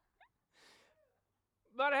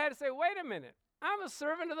 But I had to say, wait a minute. I'm a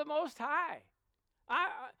servant of the Most High.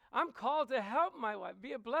 I'm called to help my wife,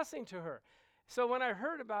 be a blessing to her. So when I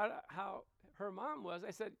heard about how her mom was,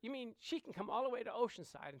 I said, you mean she can come all the way to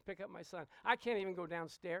Oceanside and pick up my son? I can't even go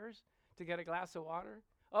downstairs to get a glass of water?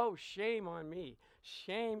 Oh, shame on me.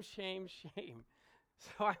 Shame, shame, shame.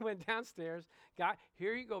 So I went downstairs,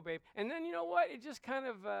 here you go, babe. And then you know what? It just kind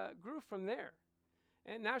of grew from there.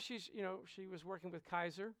 And now she was working with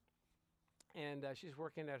Kaiser, and she's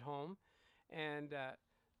working at home. And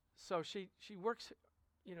so she works,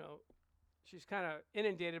 she's kind of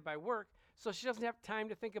inundated by work, so she doesn't have time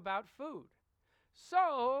to think about food.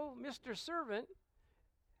 So Mr. Servant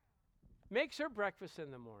makes her breakfast in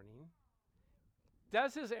the morning,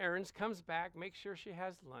 does his errands, comes back, makes sure she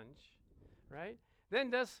has lunch, right? Then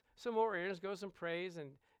does some more errands, goes and prays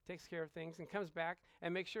and takes care of things, and comes back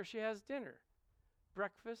and makes sure she has dinner.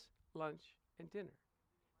 Breakfast, lunch, and dinner.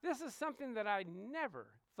 This is something that I never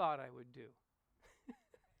thought I would do.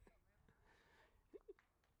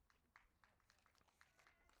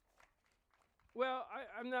 Well,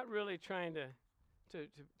 I'm not really trying to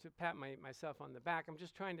pat myself on the back. I'm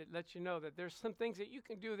just trying to let you know that there's some things that you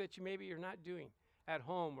can do that maybe you're not doing at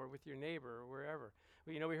home or with your neighbor or wherever.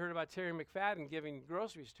 We heard about Terry McFadden giving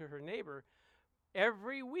groceries to her neighbor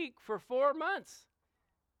every week for 4 months,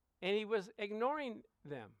 and he was ignoring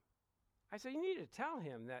them. I said, you need to tell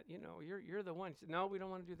him that, you're the one. He said, no, we don't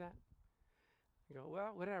want to do that. I go,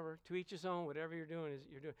 well, whatever, to each his own, whatever you're doing is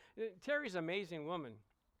you're doing. Terry's an amazing woman.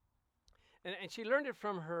 And she learned it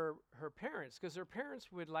from her parents, because her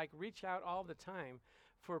parents would reach out all the time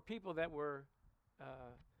for people that were,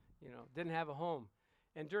 didn't have a home.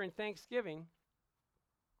 And during Thanksgiving,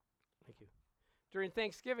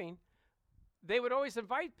 they would always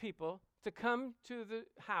invite people to come to the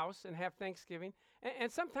house and have Thanksgiving.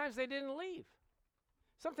 And sometimes they didn't leave.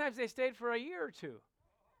 Sometimes they stayed for a year or two.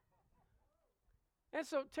 And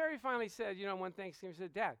so Terry finally said, one Thanksgiving, he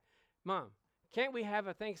said, Dad, Mom, can't we have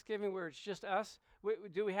a Thanksgiving where it's just us?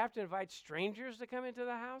 Do we have to invite strangers to come into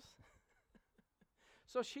the house?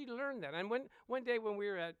 So she learned that. And one day when we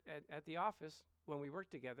were at the office, when we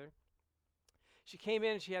worked together, she came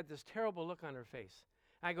in and she had this terrible look on her face.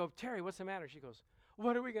 I go, Terry, what's the matter? She goes,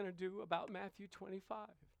 what are we going to do about Matthew 25?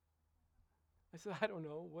 I said, I don't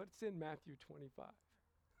know. What's in Matthew 25?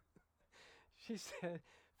 She said,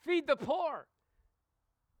 feed the poor,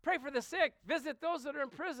 pray for the sick, visit those that are in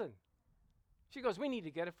prison. She goes, we need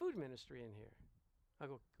to get a food ministry in here. I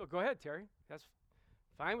go, oh, go ahead, Terry. That's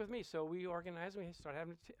fine with me. So we organized and we started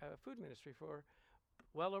having a food ministry for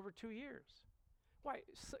well over 2 years. Why?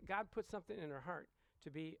 God put something in her heart to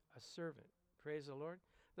be a servant. Praise the Lord.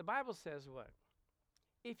 The Bible says what?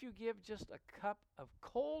 If you give just a cup of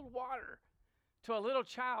cold water to a little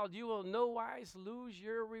child, you will no wise lose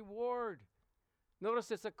your reward.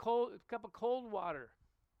 Notice it's a cup of cold water.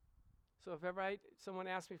 So if ever someone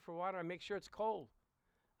asks me for water, I make sure it's cold.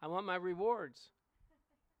 I want my rewards.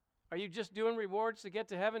 Are you just doing rewards to get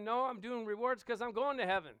to heaven? No, I'm doing rewards because I'm going to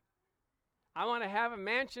heaven. I want to have a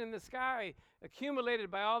mansion in the sky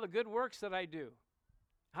accumulated by all the good works that I do.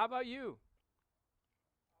 How about you?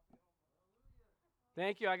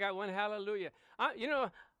 Thank you. I got one hallelujah.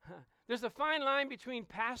 There's a fine line between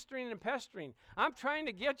pastoring and pestering. I'm trying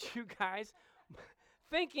to get you guys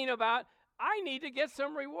thinking about, I need to get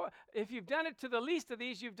some reward. If you've done it to the least of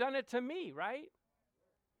these, you've done it to me, right?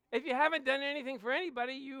 If you haven't done anything for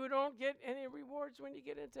anybody, you don't get any rewards when you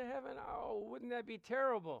get into heaven. Oh, wouldn't that be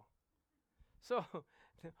terrible? So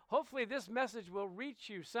hopefully this message will reach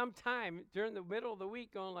you sometime during the middle of the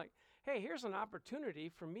week going like, hey, here's an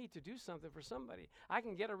opportunity for me to do something for somebody. I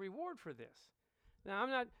can get a reward for this. Now, I'm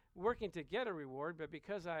not working to get a reward, but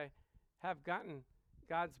because I have gotten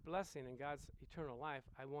God's blessing and God's eternal life,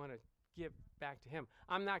 I want to give back to him.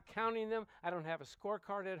 I'm not counting them. I don't have a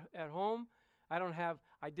scorecard at home.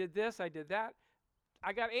 I did this, I did that.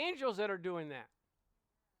 I got angels that are doing that,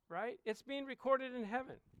 right? It's being recorded in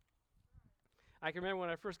heaven. I can remember when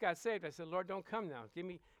I first got saved, I said, Lord, don't come now. Give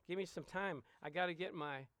me some time. I got to get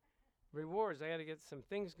my rewards. I got to get some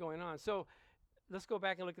things going on. So let's go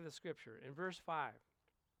back and look at the scripture. In verse 5,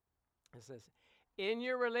 it says, in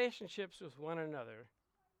your relationships with one another,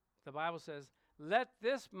 the Bible says, let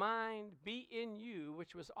this mind be in you,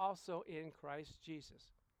 which was also in Christ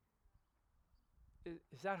Jesus.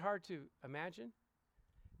 Is that hard to imagine?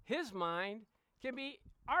 His mind can be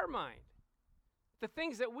our mind. The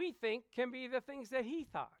things that we think can be the things that he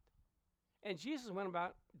thought. And Jesus went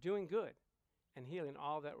about doing good and healing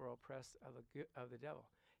all that were oppressed of the devil.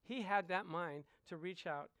 He had that mind to reach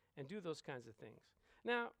out and do those kinds of things.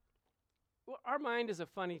 Now, our mind is a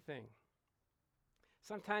funny thing.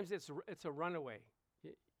 Sometimes it's a runaway.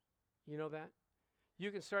 You know that?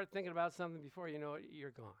 You can start thinking about something before you know it,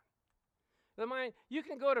 you're gone. The mind, you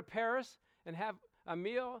can go to Paris and have a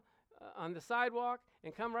meal on the sidewalk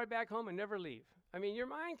and come right back home and never leave. I mean, your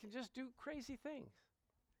mind can just do crazy things.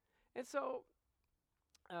 And so,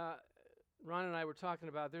 Ron and I were talking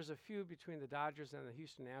about, there's a feud between the Dodgers and the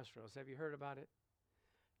Houston Astros. Have you heard about it?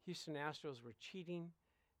 Houston Astros were cheating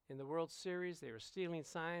in the World Series. They were stealing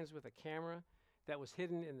signs with a camera that was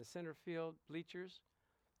hidden in the center field bleachers.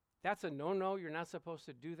 That's a no-no. You're not supposed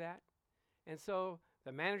to do that. And so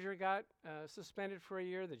the manager got suspended for a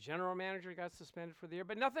year. The general manager got suspended for the year.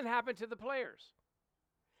 But nothing happened to the players.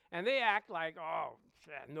 And they act like, oh,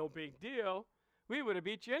 no big deal. We would have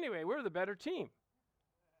beat you anyway. We're the better team.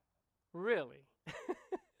 Really?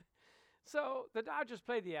 So the Dodgers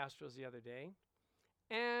played the Astros the other day.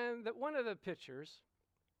 And one of the pitchers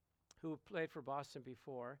who played for Boston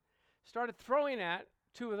before started throwing at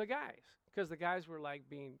two of the guys because the guys were like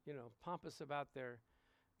being, pompous about their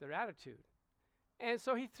attitude. And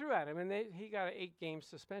so he threw at him, and he got an 8-game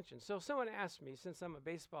suspension. So someone asked me, since I'm a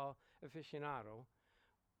baseball aficionado,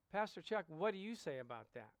 Pastor Chuck, what do you say about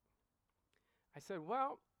that? I said,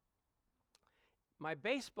 well, my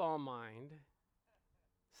baseball mind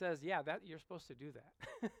says, yeah, that you're supposed to do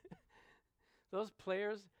that. Those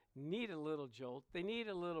players need a little jolt. They need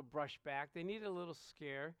a little brushback. They need a little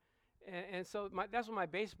scare. And so that's what my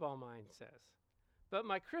baseball mind says. But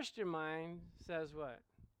my Christian mind says what?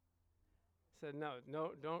 Said,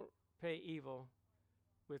 no, don't pay evil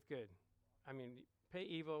with good. I mean, pay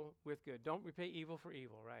evil with good. Don't repay evil for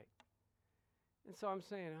evil, right? And so I'm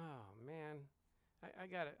saying, oh, man, I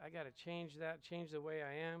gotta change that, change the way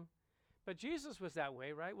I am. But Jesus was that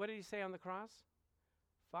way, right? What did he say on the cross?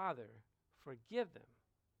 Father, forgive them,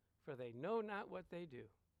 for they know not what they do.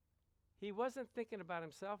 He wasn't thinking about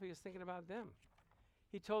himself. He was thinking about them.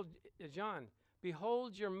 He told John,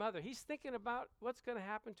 behold your mother. He's thinking about what's going to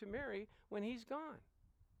happen to Mary when he's gone.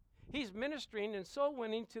 He's ministering and soul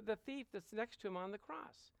winning to the thief that's next to him on the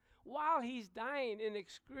cross while he's dying in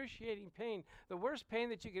excruciating pain, the worst pain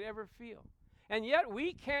that you could ever feel. And yet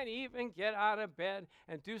we can't even get out of bed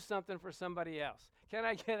and do something for somebody else. Can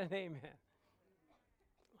I get an amen?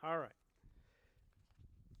 All right.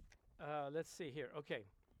 Let's see here. Okay.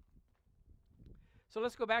 So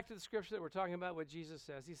let's go back to the scripture that we're talking about, what Jesus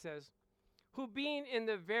says. He says, who being in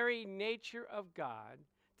the very nature of God,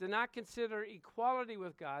 did not consider equality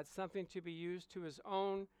with God something to be used to his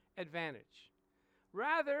own advantage.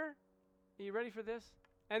 Rather, are you ready for this?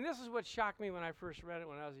 And this is what shocked me when I first read it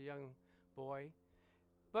when I was a young boy.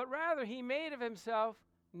 But rather, he made of himself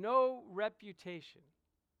no reputation.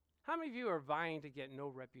 How many of you are vying to get no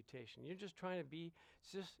reputation? You're just trying to be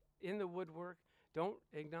just in the woodwork. Don't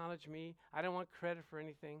acknowledge me. I don't want credit for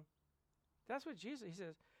anything. That's what Jesus, he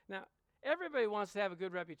says. Now, everybody wants to have a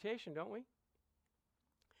good reputation, don't we?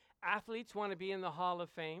 Athletes want to be in the Hall of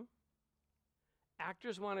Fame.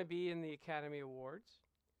 Actors want to be in the Academy Awards.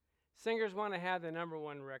 Singers want to have the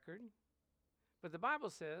 #1 record. But the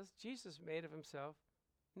Bible says Jesus made of himself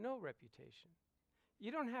no reputation.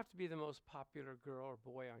 You don't have to be the most popular girl or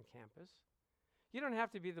boy on campus. You don't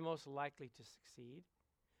have to be the most likely to succeed.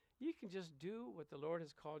 You can just do what the Lord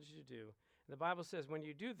has called you to do. And the Bible says when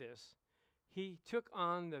you do this, he took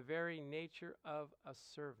on the very nature of a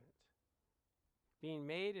servant. Being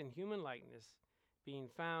made in human likeness, being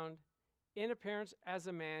found in appearance as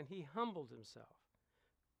a man, he humbled himself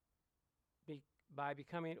by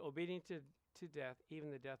becoming obedient to death,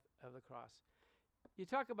 even the death of the cross. You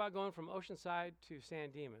talk about going from Oceanside to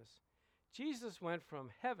San Dimas. Jesus went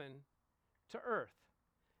from heaven to earth.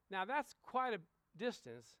 Now that's quite a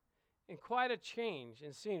distance and quite a change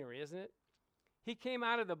in scenery, isn't it? He came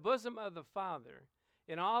out of the bosom of the Father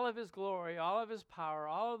in all of his glory, all of his power,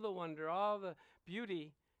 all of the wonder, all the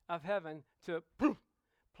beauty of heaven to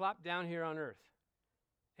plop down here on earth.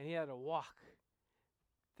 And he had to walk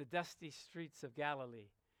the dusty streets of Galilee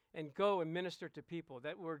and go and minister to people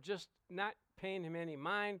that were just not paying him any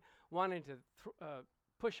mind, wanting to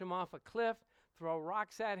push him off a cliff, throw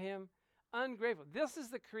rocks at him. Ungrateful. This is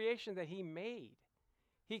the creation that he made.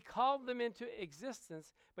 He called them into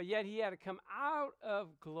existence, but yet he had to come out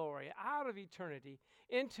of glory, out of eternity,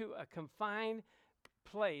 into a confined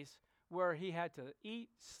place where he had to eat,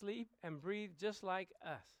 sleep, and breathe just like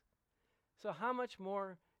us. So how much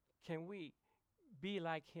more can we be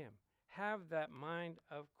like him? Have that mind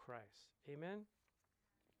of Christ. Amen?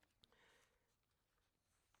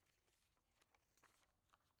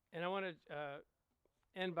 And I want to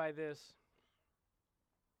end by this.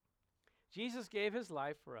 Jesus gave his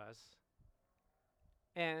life for us,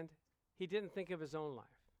 and he didn't think of his own life.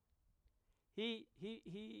 He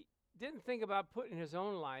didn't think about putting his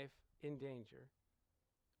own life in danger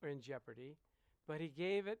or in jeopardy, but he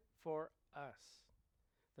gave it for us.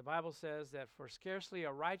 The Bible says that for scarcely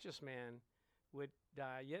a righteous man would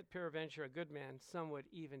die, yet peradventure a good man, some would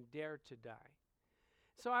even dare to die.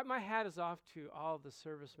 So my hat is off to all the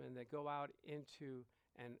servicemen that go out into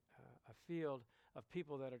a field of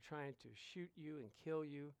people that are trying to shoot you and kill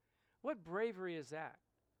you. What bravery is that?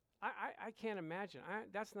 I can't imagine.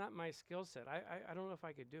 That's not my skill set. I don't know if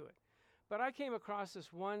I could do it. But I came across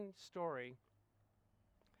this one story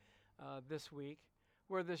this week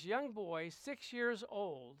where this young boy, 6 years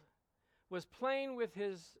old, was playing with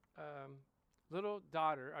his little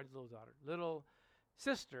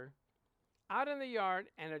sister out in the yard,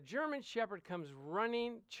 and a German Shepherd comes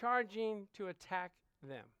running, charging to attack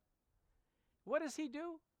them. What does he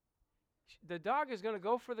do? The dog is going to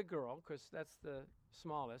go for the girl, because that's the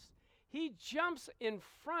smallest. He jumps in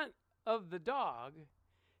front of the dog,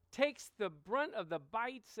 takes the brunt of the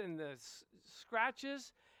bites and the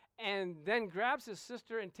scratches, and then grabs his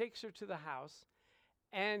sister and takes her to the house.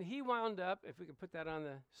 And he wound up, if we could put that on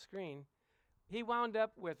the screen, he wound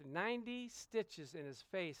up with 90 stitches in his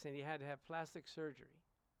face, and he had to have plastic surgery.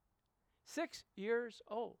 6 years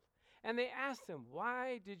old. And they asked him,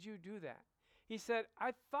 why did you do that? He said,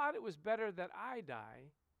 I thought it was better that I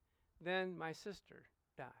die than my sister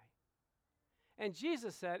die. And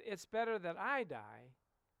Jesus said, it's better that I die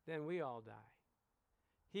than we all die.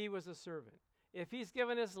 He was a servant. If he's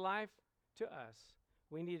given his life to us,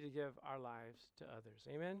 we need to give our lives to others.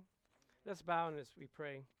 Amen? Let's bow as we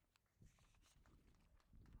pray.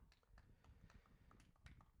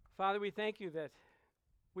 Father, we thank you that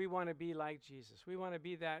we want to be like Jesus. We want to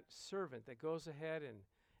be that servant that goes ahead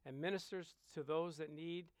and ministers to those that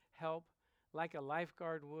need help like a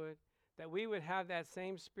lifeguard would, that we would have that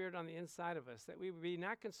same spirit on the inside of us, that we would be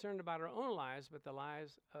not concerned about our own lives, but the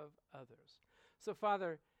lives of others. So,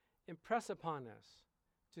 Father, impress upon us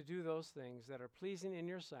to do those things that are pleasing in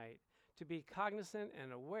your sight, to be cognizant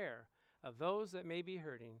and aware of those that may be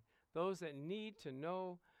hurting, those that need to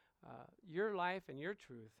know your life and your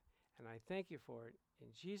truth. And I thank you for it. In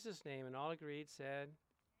Jesus' name, and all agreed said,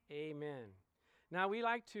 amen. Now, we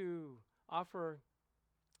like to offer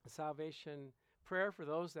a salvation prayer for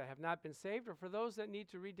those that have not been saved or for those that need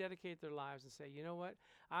to rededicate their lives and say, you know what,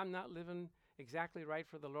 I'm not living exactly right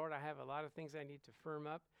for the Lord. I have a lot of things I need to firm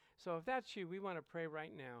up. So if that's you, we want to pray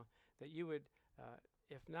right now that you would,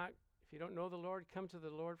 if you don't know the Lord, come to the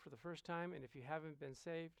Lord for the first time. And if you haven't been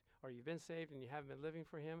saved, or you've been saved and you haven't been living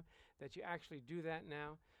for him, that you actually do that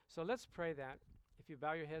now. So let's pray that. If you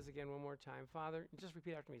bow your heads again one more time. Father, just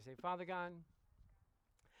repeat after me. Say, Father God,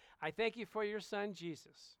 I thank you for your son,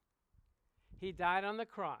 Jesus. He died on the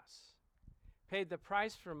cross, paid the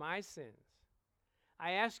price for my sins.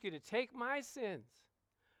 I ask you to take my sins,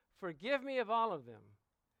 forgive me of all of them.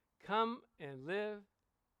 Come and live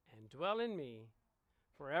and dwell in me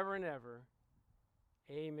forever and ever.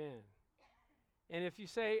 Amen. And if you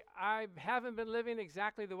say, I haven't been living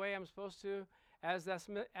exactly the way I'm supposed to, as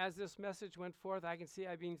this message went forth, I can see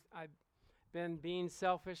I've been being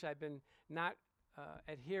selfish. I've been not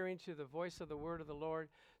adhering to the voice of the word of the Lord.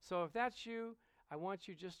 So if that's you, I want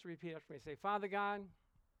you just to repeat after me. Say, Father God,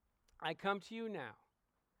 I come to you now.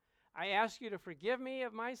 I ask you to forgive me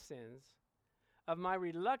of my sins, of my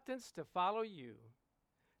reluctance to follow you,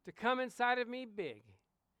 to come inside of me big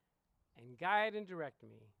and guide and direct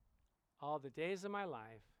me all the days of my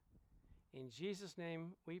life. In Jesus'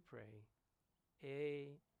 name we pray.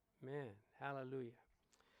 Amen. Hallelujah.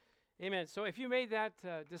 Amen. So if you made that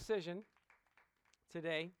decision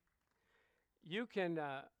today, you can,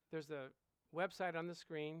 there's a website on the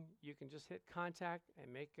screen. You can just hit contact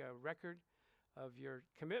and make a record of your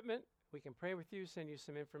commitment. We can pray with you, send you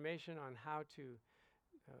some information on how to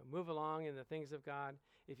move along in the things of God.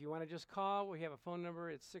 If you want to just call, we have a phone number.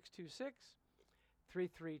 It's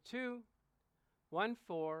 626-332-1472.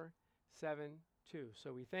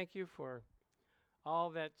 So we thank you for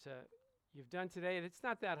all that you've done today. It's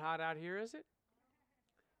not that hot out here, is it?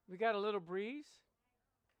 We got a little breeze,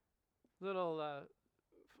 little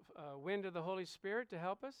wind of the Holy Spirit to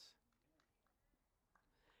help us.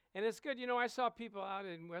 And it's good. You know, I saw people out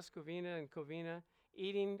in West Covina and Covina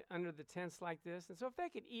eating under the tents like this. And so if they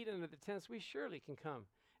could eat under the tents, we surely can come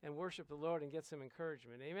and worship the Lord and get some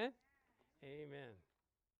encouragement. Amen? Amen.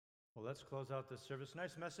 Well, let's close out this service.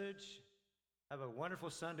 Nice message. Have a wonderful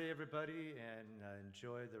Sunday, everybody, and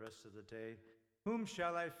enjoy the rest of the day. Whom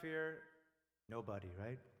shall I fear? Nobody,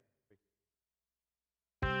 right?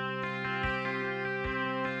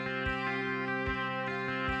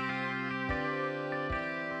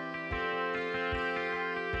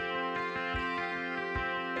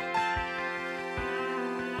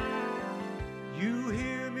 You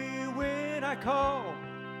hear me when I call.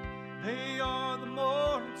 They are the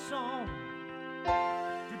morning song.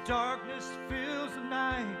 The darkness fills the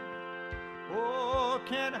night. Oh,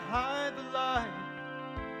 can't hide the light.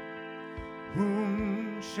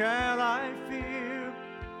 Whom shall I fear?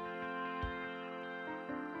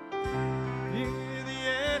 Fear the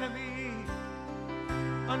enemy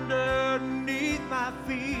underneath my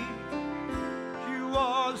feet. You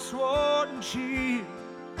are the sword and shield.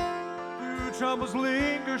 Through troubles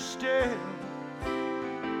linger still.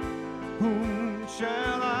 Whom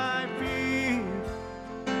shall I fear?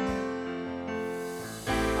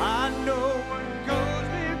 I know what goes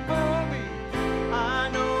before me. I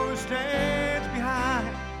know who stands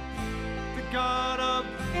behind. The God of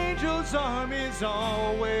angels' armies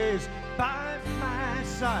always by my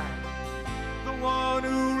side. The one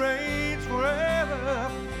who reigns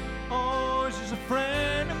forever. Oh, she's a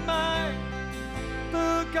friend of mine.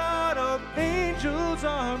 The God of angels'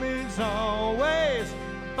 armies always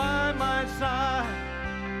by my side.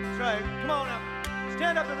 That's right. Come on now.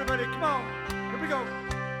 Stand up, everybody. Come on. Here we go.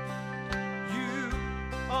 You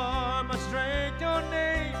are my strength, your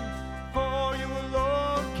name, for you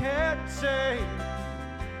alone can save.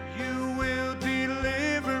 You will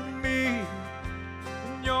deliver me,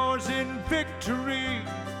 and yours in victory.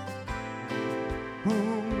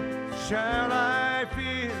 Whom shall I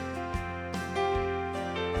fear?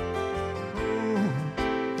 Whom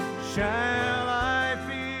shall I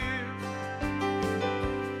fear?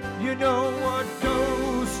 You know what goes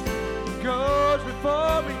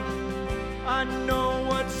before me. I know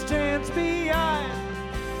what stands behind.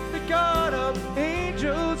 The God of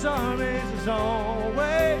angels' armies is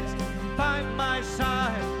always by my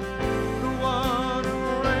side. The one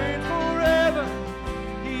who reigns forever.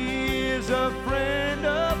 He is a friend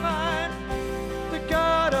of mine. The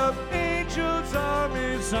God of angels'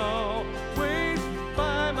 armies always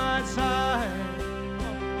by my side.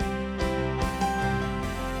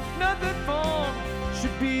 Nothing formed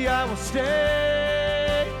should be, I will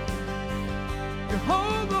stay. You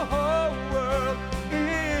hold the whole world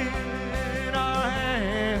in our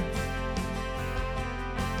hands.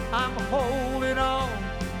 I'm holding on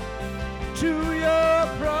to you.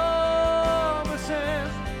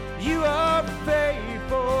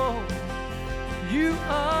 You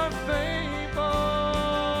are faithful.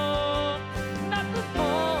 Not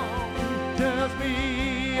before tells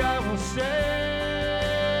me I will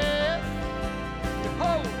stay. You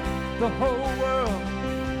hold the whole world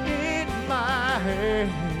in my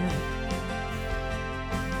hand.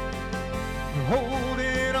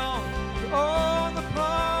 Holding on to all the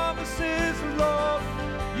promises, Lord.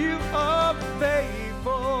 You are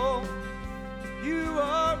faithful. You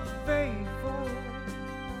are faithful.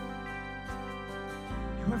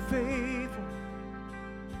 You are faithful.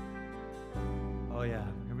 Oh yeah,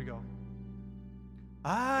 here we go.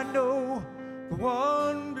 I know the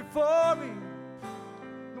one before me,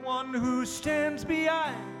 the one who stands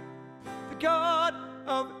behind, the God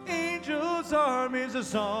of angels' armies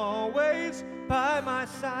is always by my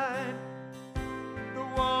side. The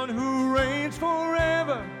one who reigns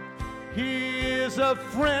forever, he is a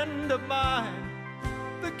friend of mine.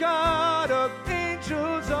 The God of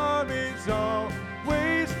angels' armies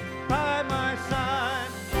always by my side.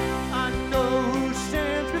 I know who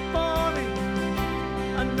stands before me,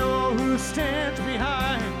 I know who stands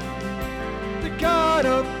behind. The God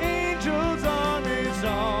of angels' armies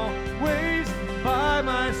always by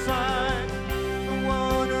my side. The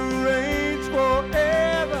one who reigns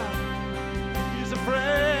forever, he's a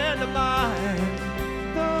friend of mine.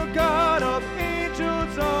 The God of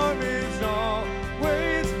angels' armies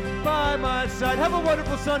always by my side. Have a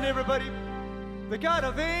wonderful Sunday, everybody. The God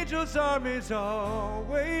of angels' armies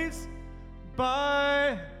always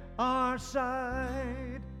by our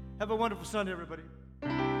side. Have a wonderful Sunday, everybody.